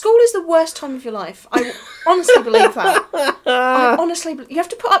 School is the worst time of your life. I honestly believe that. You have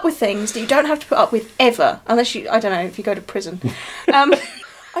to put up with things that you don't have to put up with ever, unless I don't know, if you go to prison. I'm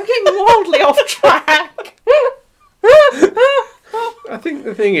getting wildly off track. I think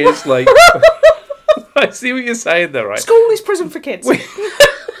the thing is, like, I see what you're saying there, right? School is prison for kids.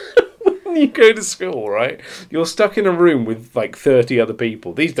 When you go to school, right, you're stuck in a room with like 30 other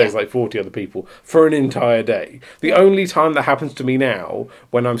people, these days like 40 other people, for an entire day. The only time that happens to me now,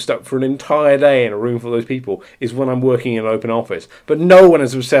 when I'm stuck for an entire day in a room full of those people, is when I'm working in an open office. But no one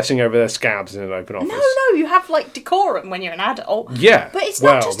is obsessing over their scabs in an open office. No, you have like decorum when you're an adult. Yeah. But it's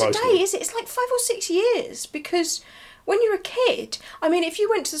not just a day, is it? It's like 5 or 6 years, because... when you're a kid, I mean, if you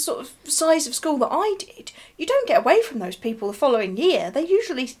went to the sort of size of school that I did, you don't get away from those people the following year. They're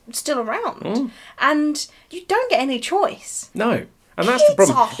usually still around. And you don't get any choice. No. And that's the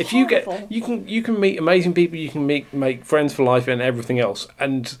problem. If you can meet amazing people, you can make friends for life and everything else.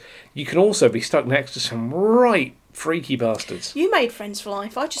 And you can also be stuck next to some right freaky bastards. You made friends for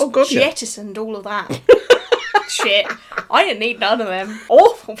life. I just jettisoned all of that. Shit. I didn't need none of them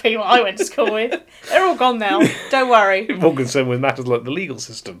awful people I went to school with. They're all gone now. Don't worry. More concerned with matters like the legal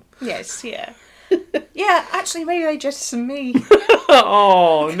system. Yes, yeah. Yeah, actually, maybe they jettisoned me.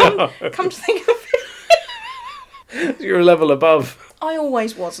 Oh, no. Come to think of it. You're a level above. I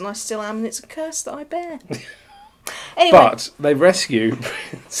always was, and I still am, and it's a curse that I bear. Anyway, but they rescue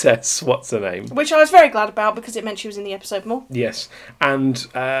Princess what's her name, which I was very glad about because it meant she was in the episode more. Yes, and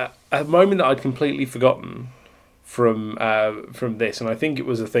a moment that I'd completely forgotten from this, and I think it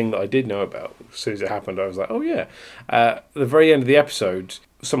was a thing that I did know about. As soon as it happened, I was like, oh yeah. At the very end of the episode,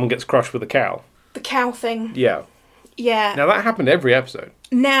 someone gets crushed with a cow. The cow thing. Yeah. Yeah. Now that happened every episode.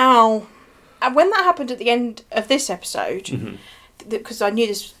 Now, when that happened at the end of this episode, because I knew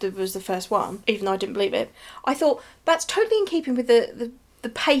this was the first one, even though I didn't believe it, I thought that's totally in keeping with the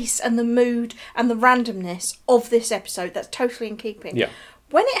pace and the mood and the randomness of this episode. That's totally in keeping. Yeah.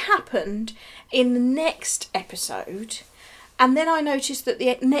 When it happened in the next episode, and then I noticed that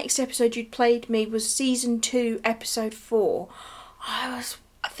the next episode you'd played me was season 2, episode 4, I was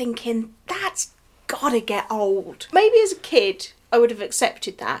thinking, that's gotta get old. Maybe as a kid I would have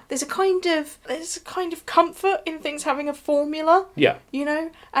accepted that. There's a kind of comfort in things having a formula. Yeah. You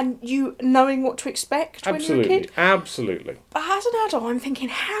know? And you knowing what to expect when you're a kid. Absolutely. But as an adult, I'm thinking,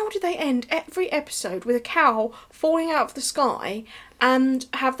 how do they end every episode with a cow falling out of the sky and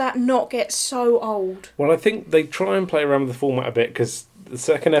have that not get so old? Well, I think they try and play around with the format a bit because the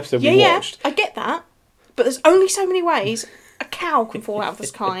second episode Yeah, we yeah, watched. I get that. But there's only so many ways a cow can fall out of the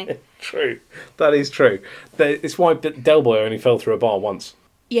sky. True, that is true. It's why Del Boy only fell through a bar once.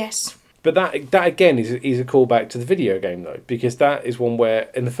 Yes. But that again is a callback to the video game though, because that is one where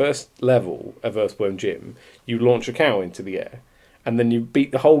in the first level of Earthworm Jim, you launch a cow into the air, and then you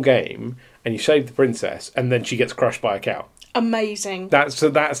beat the whole game, and you save the princess, and then she gets crushed by a cow. Amazing.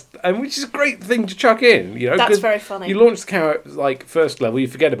 Which is a great thing to chuck in. You know, That's 'cause very funny. You launch the cow at like first level, you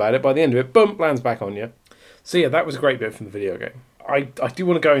forget about it. By the end of it, boom, lands back on you. So yeah, that was a great bit from the video game. I do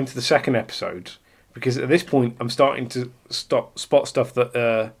want to go into the second episode because at this point I'm starting to spot stuff that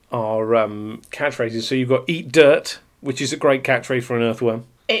are catchphrases. So you've got "eat dirt," which is a great catchphrase for an earthworm.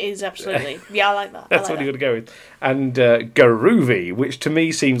 It is, absolutely. Yeah, I like that. That's what you've got to go with. And "Garoovy," which to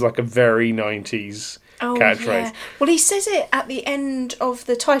me seems like a very 90s catchphrase. Yeah. Well, he says it at the end of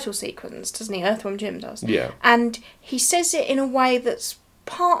the title sequence, doesn't he? Earthworm Jim does. Yeah. And he says it in a way that's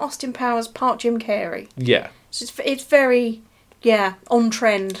part Austin Powers, part Jim Carrey. Yeah. So it's very, on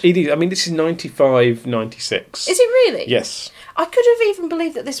trend. It is. I mean, this is 95, 96. Is it really? Yes. I could have even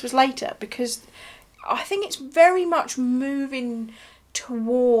believed that this was later because I think it's very much moving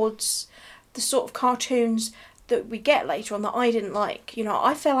towards the sort of cartoons that we get later on that I didn't like. You know,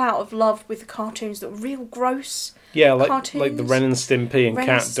 I fell out of love with the cartoons that were real gross. Yeah, like cartoons. the Ren and Stimpy and Ren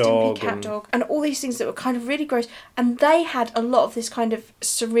Cat and Stimpy, Dog. Cat Dog, and all these things that were kind of really gross. And they had a lot of this kind of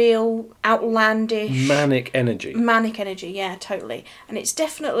surreal, outlandish... Manic energy. Manic energy, yeah, totally. And it's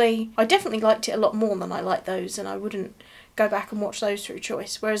definitely... I definitely liked it a lot more than I liked those, and I wouldn't go back and watch those through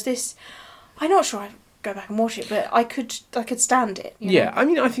choice. Whereas this... I'm not sure I'd go back and watch it, but I could stand it. You know? Yeah, I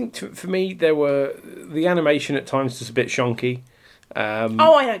mean, I think for me, the animation at times was a bit shonky. I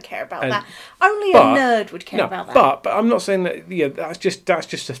don't care about that. Only a nerd would care about that. But I'm not saying that. Yeah, that's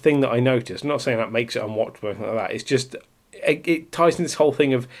just a thing that I noticed. I'm not saying that makes it unwatchable or anything like that. It's just it ties in this whole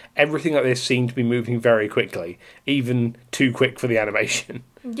thing of everything like this seemed to be moving very quickly, even too quick for the animation.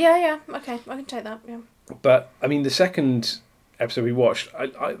 Yeah, okay, I can take that. Yeah. But I mean, the second episode we watched,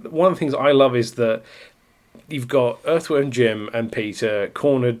 one of the things I love is that you've got Earthworm Jim and Peter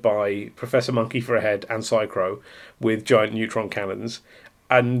cornered by Professor Monkey for a head and Psycho with giant neutron cannons.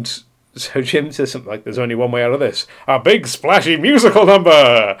 And so Jim says something like, there's only one way out of this. A big, splashy musical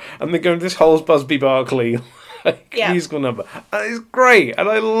number! And they go into this whole Busby Berkeley musical number. And it's great. And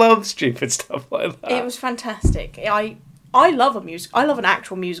I love stupid stuff like that. It was fantastic. I love a music. I love an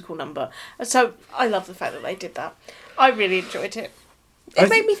actual musical number. So I love the fact that they did that. I really enjoyed it. It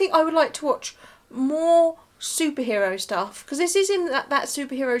made me think I would like to watch more superhero stuff, because this is in that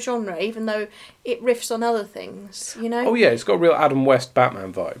superhero genre, even though it riffs on other things, you know? Oh yeah, it's got a real Adam West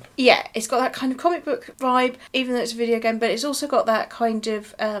Batman vibe. Yeah, it's got that kind of comic book vibe, even though it's a video game, but it's also got that kind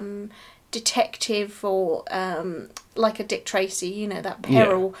of detective or like a Dick Tracy, you know, that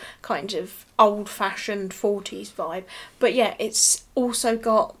peril kind of old-fashioned 40s vibe. But yeah, it's also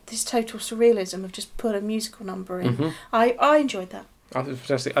got this total surrealism of just put a musical number in. Mm-hmm. I enjoyed that. I think it's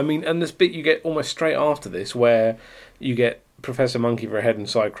fantastic. I mean, and this bit you get almost straight after this, where you get Professor Monkey for a head and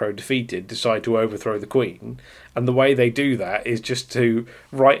Psycho defeated, decide to overthrow the Queen, and the way they do that is just to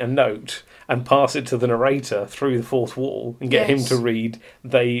write a note and pass it to the narrator through the fourth wall and get him to read,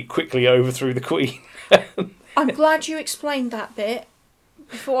 "They quickly overthrew the Queen." I'm glad you explained that bit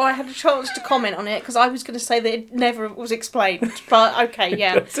before I had a chance to comment on it, because I was going to say that it never was explained. But okay,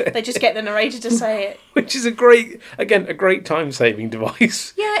 yeah, they just get the narrator to say it, which is a great time-saving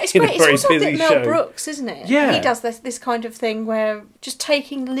device. Yeah, it's great. It's also a bit Mel Brooks, isn't it? Yeah, he does this kind of thing where just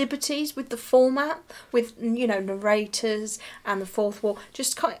taking liberties with the format, with, you know, narrators and the fourth wall,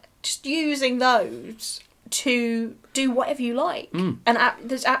 just using those to do whatever you like, and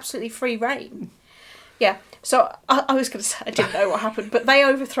there's absolutely free reign. Yeah, so I was going to say I didn't know what happened, but they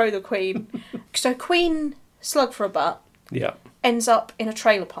overthrow the Queen. So Queen Slug for a Butt ends up in a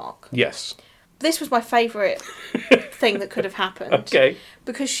trailer park. Yes. This was my favourite thing that could have happened. Okay.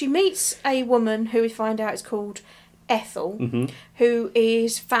 Because she meets a woman who we find out is called Ethel, who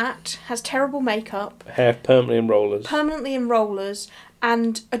is fat, has terrible makeup. Hair permanently in rollers.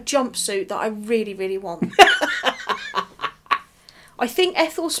 And a jumpsuit that I really, really want. I think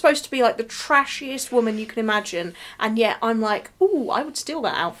Ethel's supposed to be like the trashiest woman you can imagine, and yet I'm like, ooh, I would steal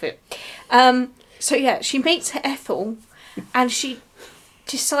that outfit. So yeah, she meets Ethel, and she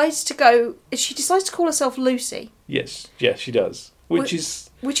decides to call herself Lucy. Yes, she does. Which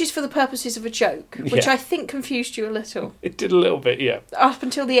is for the purposes of a joke, which I think confused you a little. It did a little bit, yeah. Up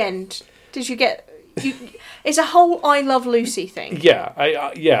until the end, did you get? It's a whole I Love Lucy thing. Yeah,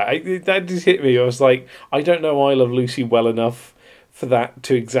 that just hit me. I was like, I don't know I Love Lucy well enough for that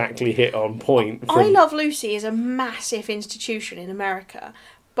to exactly hit on point. I Love Lucy is a massive institution in America,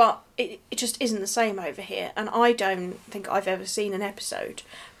 but it just isn't the same over here, and I don't think I've ever seen an episode.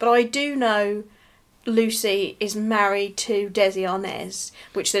 But I do know Lucy is married to Desi Arnaz,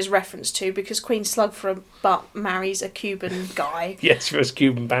 which there's reference to because Queen Slug for a Butt marries a Cuban guy. Yes, first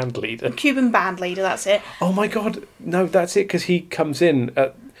Cuban band leader. Cuban band leader, that's it. Oh my God, no, that's it, because he comes in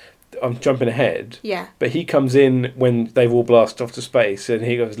at... I'm jumping ahead. Yeah. But he comes in when they've all blasted off to space, and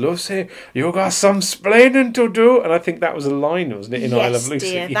he goes, "Lucy, you got some splaining to do." And I think that was a line, wasn't it, in I Love Lucy?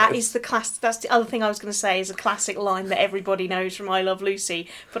 Dear. Yes. That is the class. That's the other thing I was going to say is a classic line that everybody knows from I Love Lucy.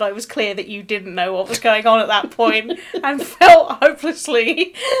 But I was clear that you didn't know what was going on at that point and felt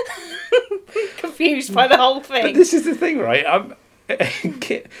hopelessly confused by the whole thing. But this is the thing, right?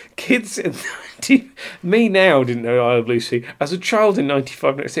 Kids in me now didn't know I Love Lucy. As a child in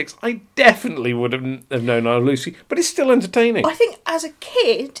 95, 96, I definitely would have known I Love Lucy, but it's still entertaining. I think as a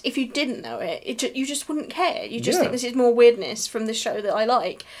kid, if you didn't know it, you just wouldn't care. You just Yeah. think this is more weirdness from the show that I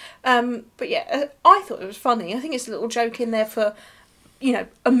like. But yeah, I thought it was funny. I think it's a little joke in there for,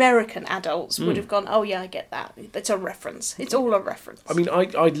 American adults would have gone, "Oh yeah, I get that. It's a reference. It's all a reference." I mean,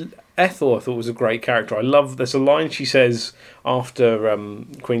 Ethel I thought was a great character. There's a line she says after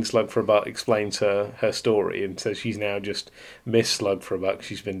Queen Slug for a Butt explains her story and says she's now just Miss Slug for a Butt,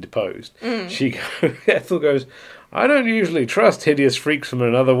 she's been deposed. Ethel goes, "I don't usually trust hideous freaks from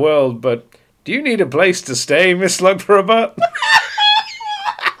another world, but do you need a place to stay, Miss Slug for a Butt?"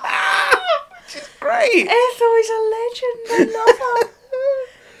 Which is great. Ethel is a legend. I love her.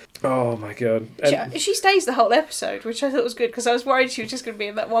 Oh my God. She stays the whole episode, which I thought was good because I was worried she was just going to be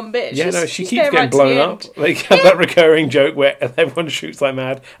in that one bit. Yeah, She's she keeps there getting right to blown the up. end. They have that recurring joke where everyone shoots like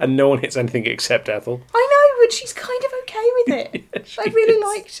mad and no one hits anything except Ethel. I know, but she's kind of okay with it. Yeah, I really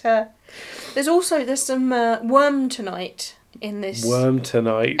liked her. There's some Worm Tonight in this Worm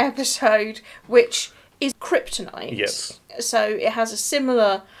Tonight episode, which is kryptonite. Yes. So it has a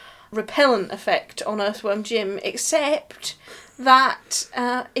similar repellent effect on Earthworm Jim, except that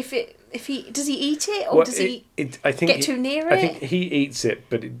does he eat it or does he get too near it? I think he eats it,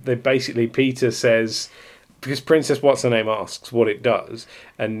 but Peter says, because Princess What's Her Name asks what it does,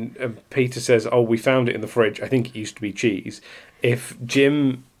 and Peter says, "Oh, we found it in the fridge. I think it used to be cheese." If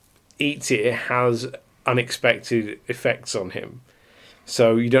Jim eats it, it has unexpected effects on him.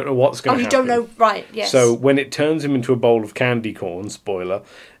 So you don't know what's going to happen. Oh, you don't know, right, yes. So when it turns him into a bowl of candy corn, spoiler,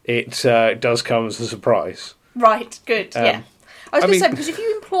 it does come as a surprise. Right, good, yeah. I was going to say, mean, because if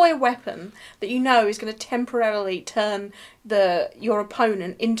you employ a weapon that you know is going to temporarily turn your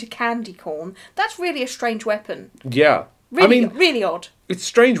opponent into candy corn, that's really a strange weapon. Yeah. Really, really odd. It's a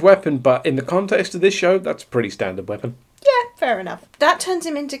strange weapon, but in the context of this show, that's a pretty standard weapon. Yeah, fair enough. That turns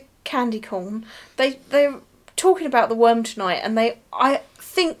him into candy corn. They're talking about the Worm Tonight, and I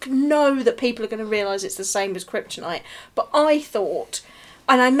think know that people are going to realise it's the same as kryptonite, but I thought,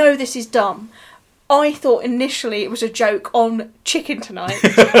 and I know this is dumb, I thought initially it was a joke on Chicken Tonight.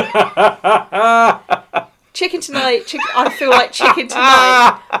 Chicken Tonight, I feel like Chicken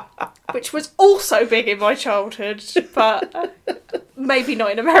Tonight, which was also big in my childhood, but maybe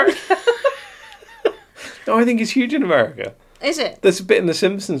not in America. No, I think it's huge in America. Is it? There's a bit in The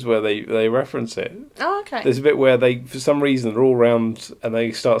Simpsons where they reference it. Oh, okay. There's a bit where they, for some reason, they're all round and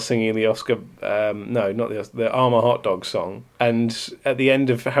they start singing the the Armour Hot Dog song. And at the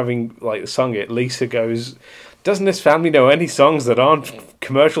end of having sung it, Lisa goes, "Doesn't this family know any songs that aren't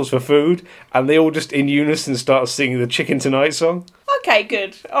commercials for food?" And they all just in unison start singing the Chicken Tonight song. Okay,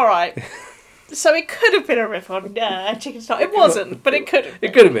 good. All right. So it could have been a riff on Chicken Tonight. It wasn't, but it could have.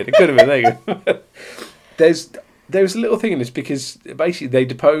 It could have been. It could have been. There you go. There's a little thing in this because basically they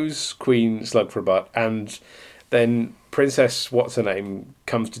depose Queen Slug for a Butt, and then Princess What's Her Name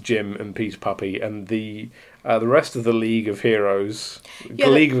comes to Jim and Peter Puppy and the rest of the League of Heroes,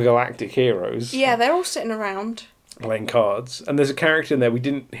 League of Galactic Heroes. Yeah, they're all sitting around playing cards, and there's a character in there we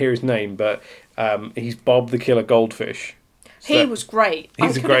didn't hear his name, but he's Bob the Killer Goldfish. So he was great.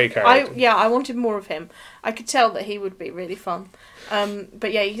 He's a great character. I wanted more of him. I could tell that he would be really fun.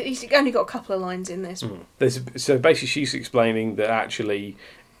 But yeah, he's only got a couple of lines in this. So basically she's explaining that actually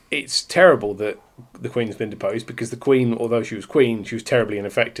it's terrible that the Queen's been deposed because the Queen, although she was Queen, she was terribly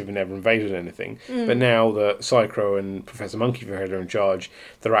ineffective and never invaded anything. But now that Psycho and Professor Monkeyhead are in charge,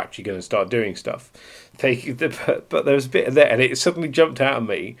 they're actually going to start doing stuff. But there was a bit of that, and it suddenly jumped out at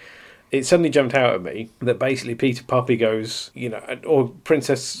me. That basically Peter Puppy goes, or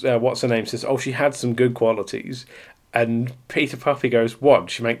Princess What's Her Name says, "Oh, she had some good qualities." And Peter Puppy goes, what,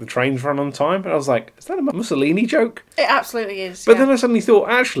 did she make the trains run on time? And I was like, is that a Mussolini joke? It absolutely is. But then I suddenly thought,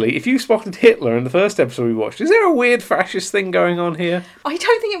 actually, if you spotted Hitler in the first episode we watched, is there a weird fascist thing going on here? I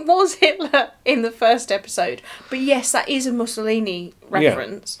don't think it was Hitler in the first episode. But yes, that is a Mussolini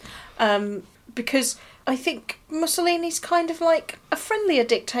reference. Because I think Mussolini's kind of like a friendlier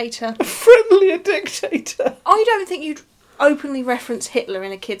dictator. A friendlier dictator? I don't think you'd openly reference Hitler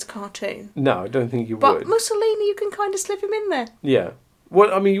in a kid's cartoon. No, I don't think you But would. Mussolini, you can kind of slip him in there. Yeah.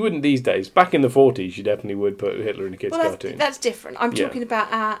 Well, I mean, you wouldn't these days. Back in the 40s, you definitely would put Hitler in a kid's cartoon. That's different. I'm Yeah. talking about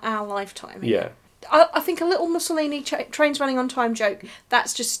our lifetime. Yeah. I think a little Mussolini trains running on time joke,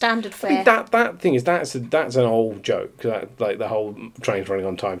 that's just standard fare. I mean, that thing is, that's an old joke. Like the whole trains running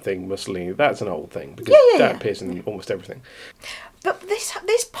on time thing, Mussolini, that's an old thing. Because that appears in almost everything. But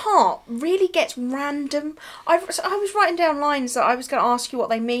this part really gets random. I was writing down lines that I was going to ask you what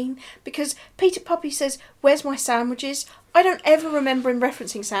they mean, because Peter Puppy says, "Where's my sandwiches?" I don't ever remember him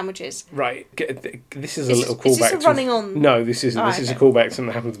referencing sandwiches. Right. This is a little callback. Is this a running on? No, this isn't. This is a okay. callback to something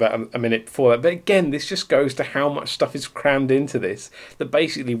that happens about a minute before that. But again, this just goes to how much stuff is crammed into this. That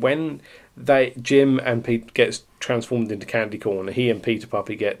basically, when Jim and Pete gets transformed into candy corn, he and Peter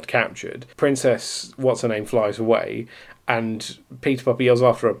Puppy get captured. Princess, what's her name, flies away, and Peter Puppy yells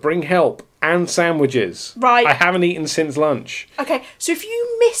after her, "Bring help and sandwiches." Right. I haven't eaten since lunch. Okay, so if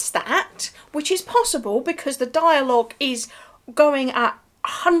you miss that, which is possible because the dialogue is going at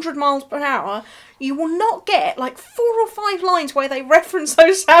 100 miles per hour, you will not get like 4 or 5 lines where they reference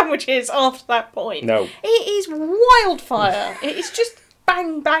those sandwiches after that point. No. It is wildfire. It is just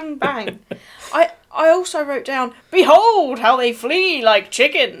bang, bang, bang. I also wrote down, "Behold how they flee like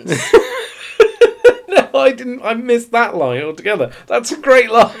chickens." No, I didn't. I missed that line altogether. That's a great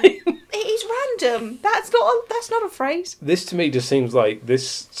line. It is random. That's not a phrase. This to me just seems like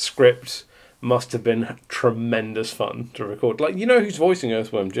this script must have been tremendous fun to record. Like, you know who's voicing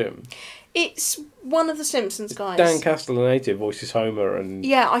Earthworm Jim? It's one of the Simpsons guys. Dan Castellaneta voices Homer and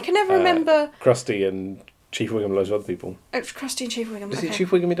Yeah, I can never remember. Krusty and Chief Wiggum and loads of other people. It's Krusty and Chief Wiggum. Is okay. it Chief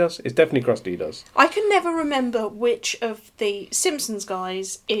Wiggum he does? It's definitely Krusty he does. I can never remember which of the Simpsons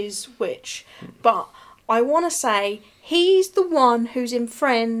guys is which, but I want to say he's the one who's in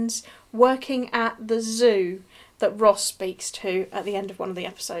Friends working at the zoo that Ross speaks to at the end of one of the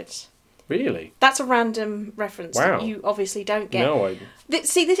episodes. Really? That's a random reference that you obviously don't get. No, I...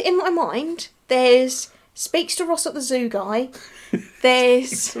 See, this in my mind, there's speaks to Ross at the zoo guy.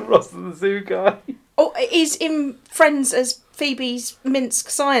 There's... Ross the zoo guy. Oh, is in Friends as Phoebe's Minsk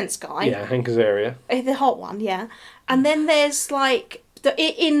science guy. Yeah, Hank Azaria. The hot one, yeah. And then there's like the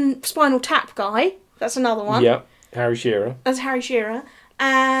in Spinal Tap guy. That's another one. Yeah, Harry Shearer. That's Harry Shearer.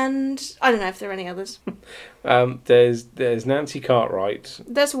 And I don't know if there are any others. There's Nancy Cartwright.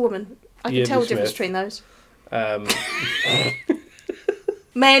 There's a woman. I can Yeardley tell the difference Smith. between those. Um,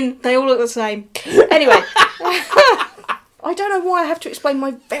 Men, they all look the same. Anyway. I don't know why I have to explain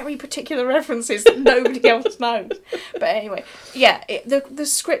my very particular references that nobody else knows. But anyway, yeah, the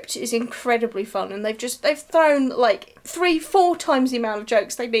script is incredibly fun, and they've thrown like 3-4 times the amount of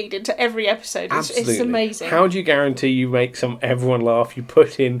jokes they need into every episode. absolutely. It's amazing. How do you guarantee you make everyone laugh? You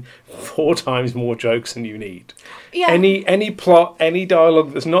put in 4 times more jokes than you need. Yeah. Any plot, any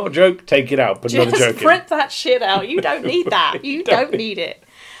dialogue that's not a joke, take it out. But not a Just joke. print that shit out. You don't need that. You don't need it.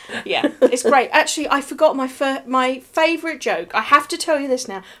 Yeah, it's great. Actually, I forgot my favourite joke. I have to tell you this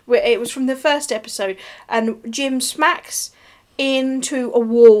now. It was from the first episode, and Jim smacks into a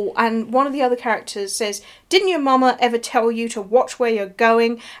wall, and one of the other characters says, "Didn't your mama ever tell you to watch where you're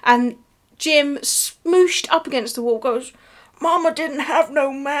going?" And Jim, smooshed up against the wall, goes, "Mama didn't have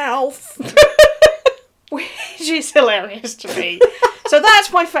no mouth." Which is hilarious to me. So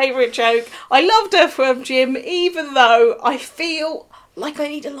that's my favourite joke. I loved Earthworm Jim, even though I feel like I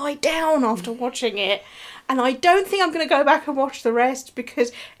need to lie down after watching it. And I don't think I'm going to go back and watch the rest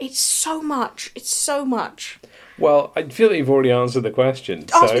because it's so much. It's so much. Well, I feel that you've already answered the question.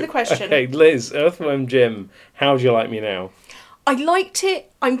 Ask me the question. Okay, Liz, Earthworm Jim, how do you like me now? I liked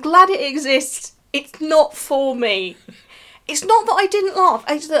it. I'm glad it exists. It's not for me. It's not that I didn't laugh.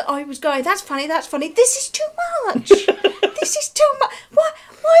 It's that I was going, that's funny, that's funny. This is too much. This is too much. Why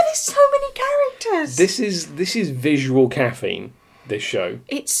are there so many characters? This is visual caffeine, this show.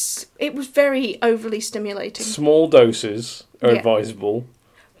 It was very overly stimulating. Small doses are advisable,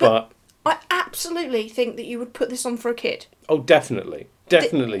 but I absolutely think that you would put this on for a kid. oh, definitely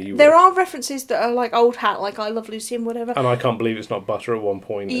you There would. are references that are like old hat, like I Love Lucy and whatever. And I can't believe it's not butter at one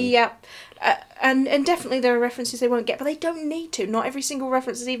point. Yeah, and definitely there are references they won't get, but they don't need to. Not every single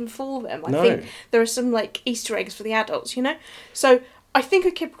reference is even for them. I think there are some like Easter eggs for the adults, you know. So I think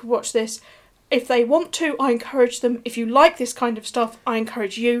a kid could watch this. If they want to, I encourage them. If you like this kind of stuff, I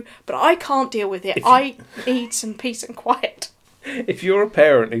encourage you. But I can't deal with it. I need some peace and quiet. If you're a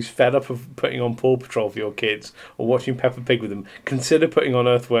parent who's fed up of putting on Paw Patrol for your kids or watching Peppa Pig with them, consider putting on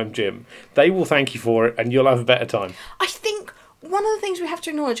Earthworm Jim. They will thank you for it and you'll have a better time. I think one of the things we have to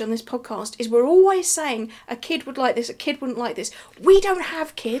acknowledge on this podcast is we're always saying a kid would like this, a kid wouldn't like this. We don't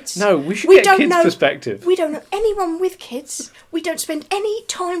have kids. No, we should get kids' perspective. We don't know anyone with kids. We don't spend any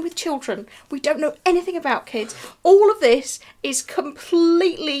time with children. We don't know anything about kids. All of this is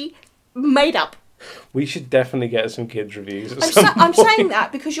completely made up. We should definitely get some kids' reviews I'm saying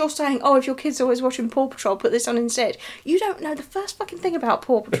that because you're saying, oh, if your kid's always watching Paw Patrol, put this on instead. You don't know the first fucking thing about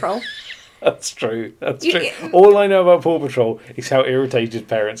Paw Patrol. That's true. That's true. All I know about Paw Patrol is how irritated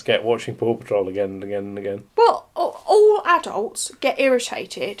parents get watching Paw Patrol again and again and again. Well, all adults get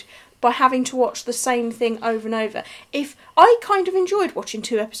irritated by having to watch the same thing over and over. If I kind of enjoyed watching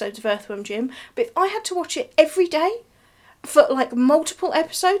 2 episodes of Earthworm Jim, but if I had to watch it every day for like multiple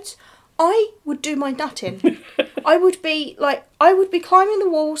episodes, I would do my nutting. I would be climbing the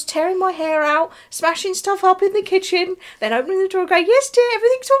walls, tearing my hair out, smashing stuff up in the kitchen, then opening the door and going, yes dear,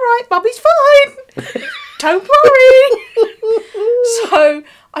 everything's alright, Mummy's fine. Don't worry. So,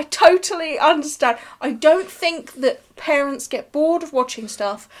 I totally understand. I don't think that parents get bored of watching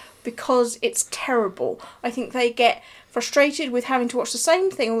stuff because it's terrible. I think they get frustrated with having to watch the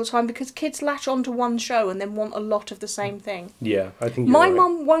same thing all the time because kids latch onto one show and then want a lot of the same thing. Yeah, I think you're My right.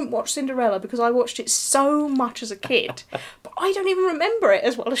 mum won't watch Cinderella because I watched it so much as a kid, but I don't even remember it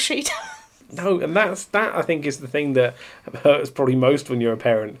as well as she does. No, and that I think is the thing that hurts probably most when you're a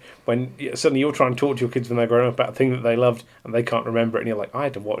parent, when suddenly you're trying to talk to your kids when they're growing up about a thing that they loved and they can't remember it and you're like, I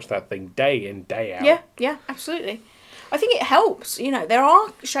had to watch that thing day in, day out. Yeah, absolutely. I think it helps. You know, there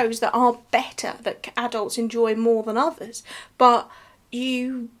are shows that are better, that adults enjoy more than others. But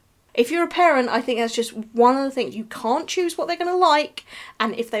if you're a parent, I think that's just one of the things. You can't choose what they're going to like.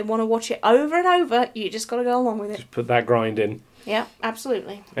 And if they want to watch it over and over, you just got to go along with it. Just put that grind in. Yeah,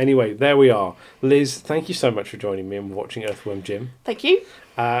 absolutely. Anyway, there we are. Liz, thank you so much for joining me and watching Earthworm Jim. Thank you.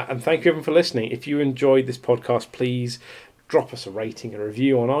 And thank you everyone for listening. If you enjoyed this podcast, please drop us a rating and a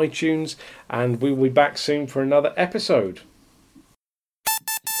review on iTunes, and we will be back soon for another episode.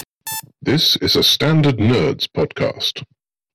 This is a Standard Nerds podcast.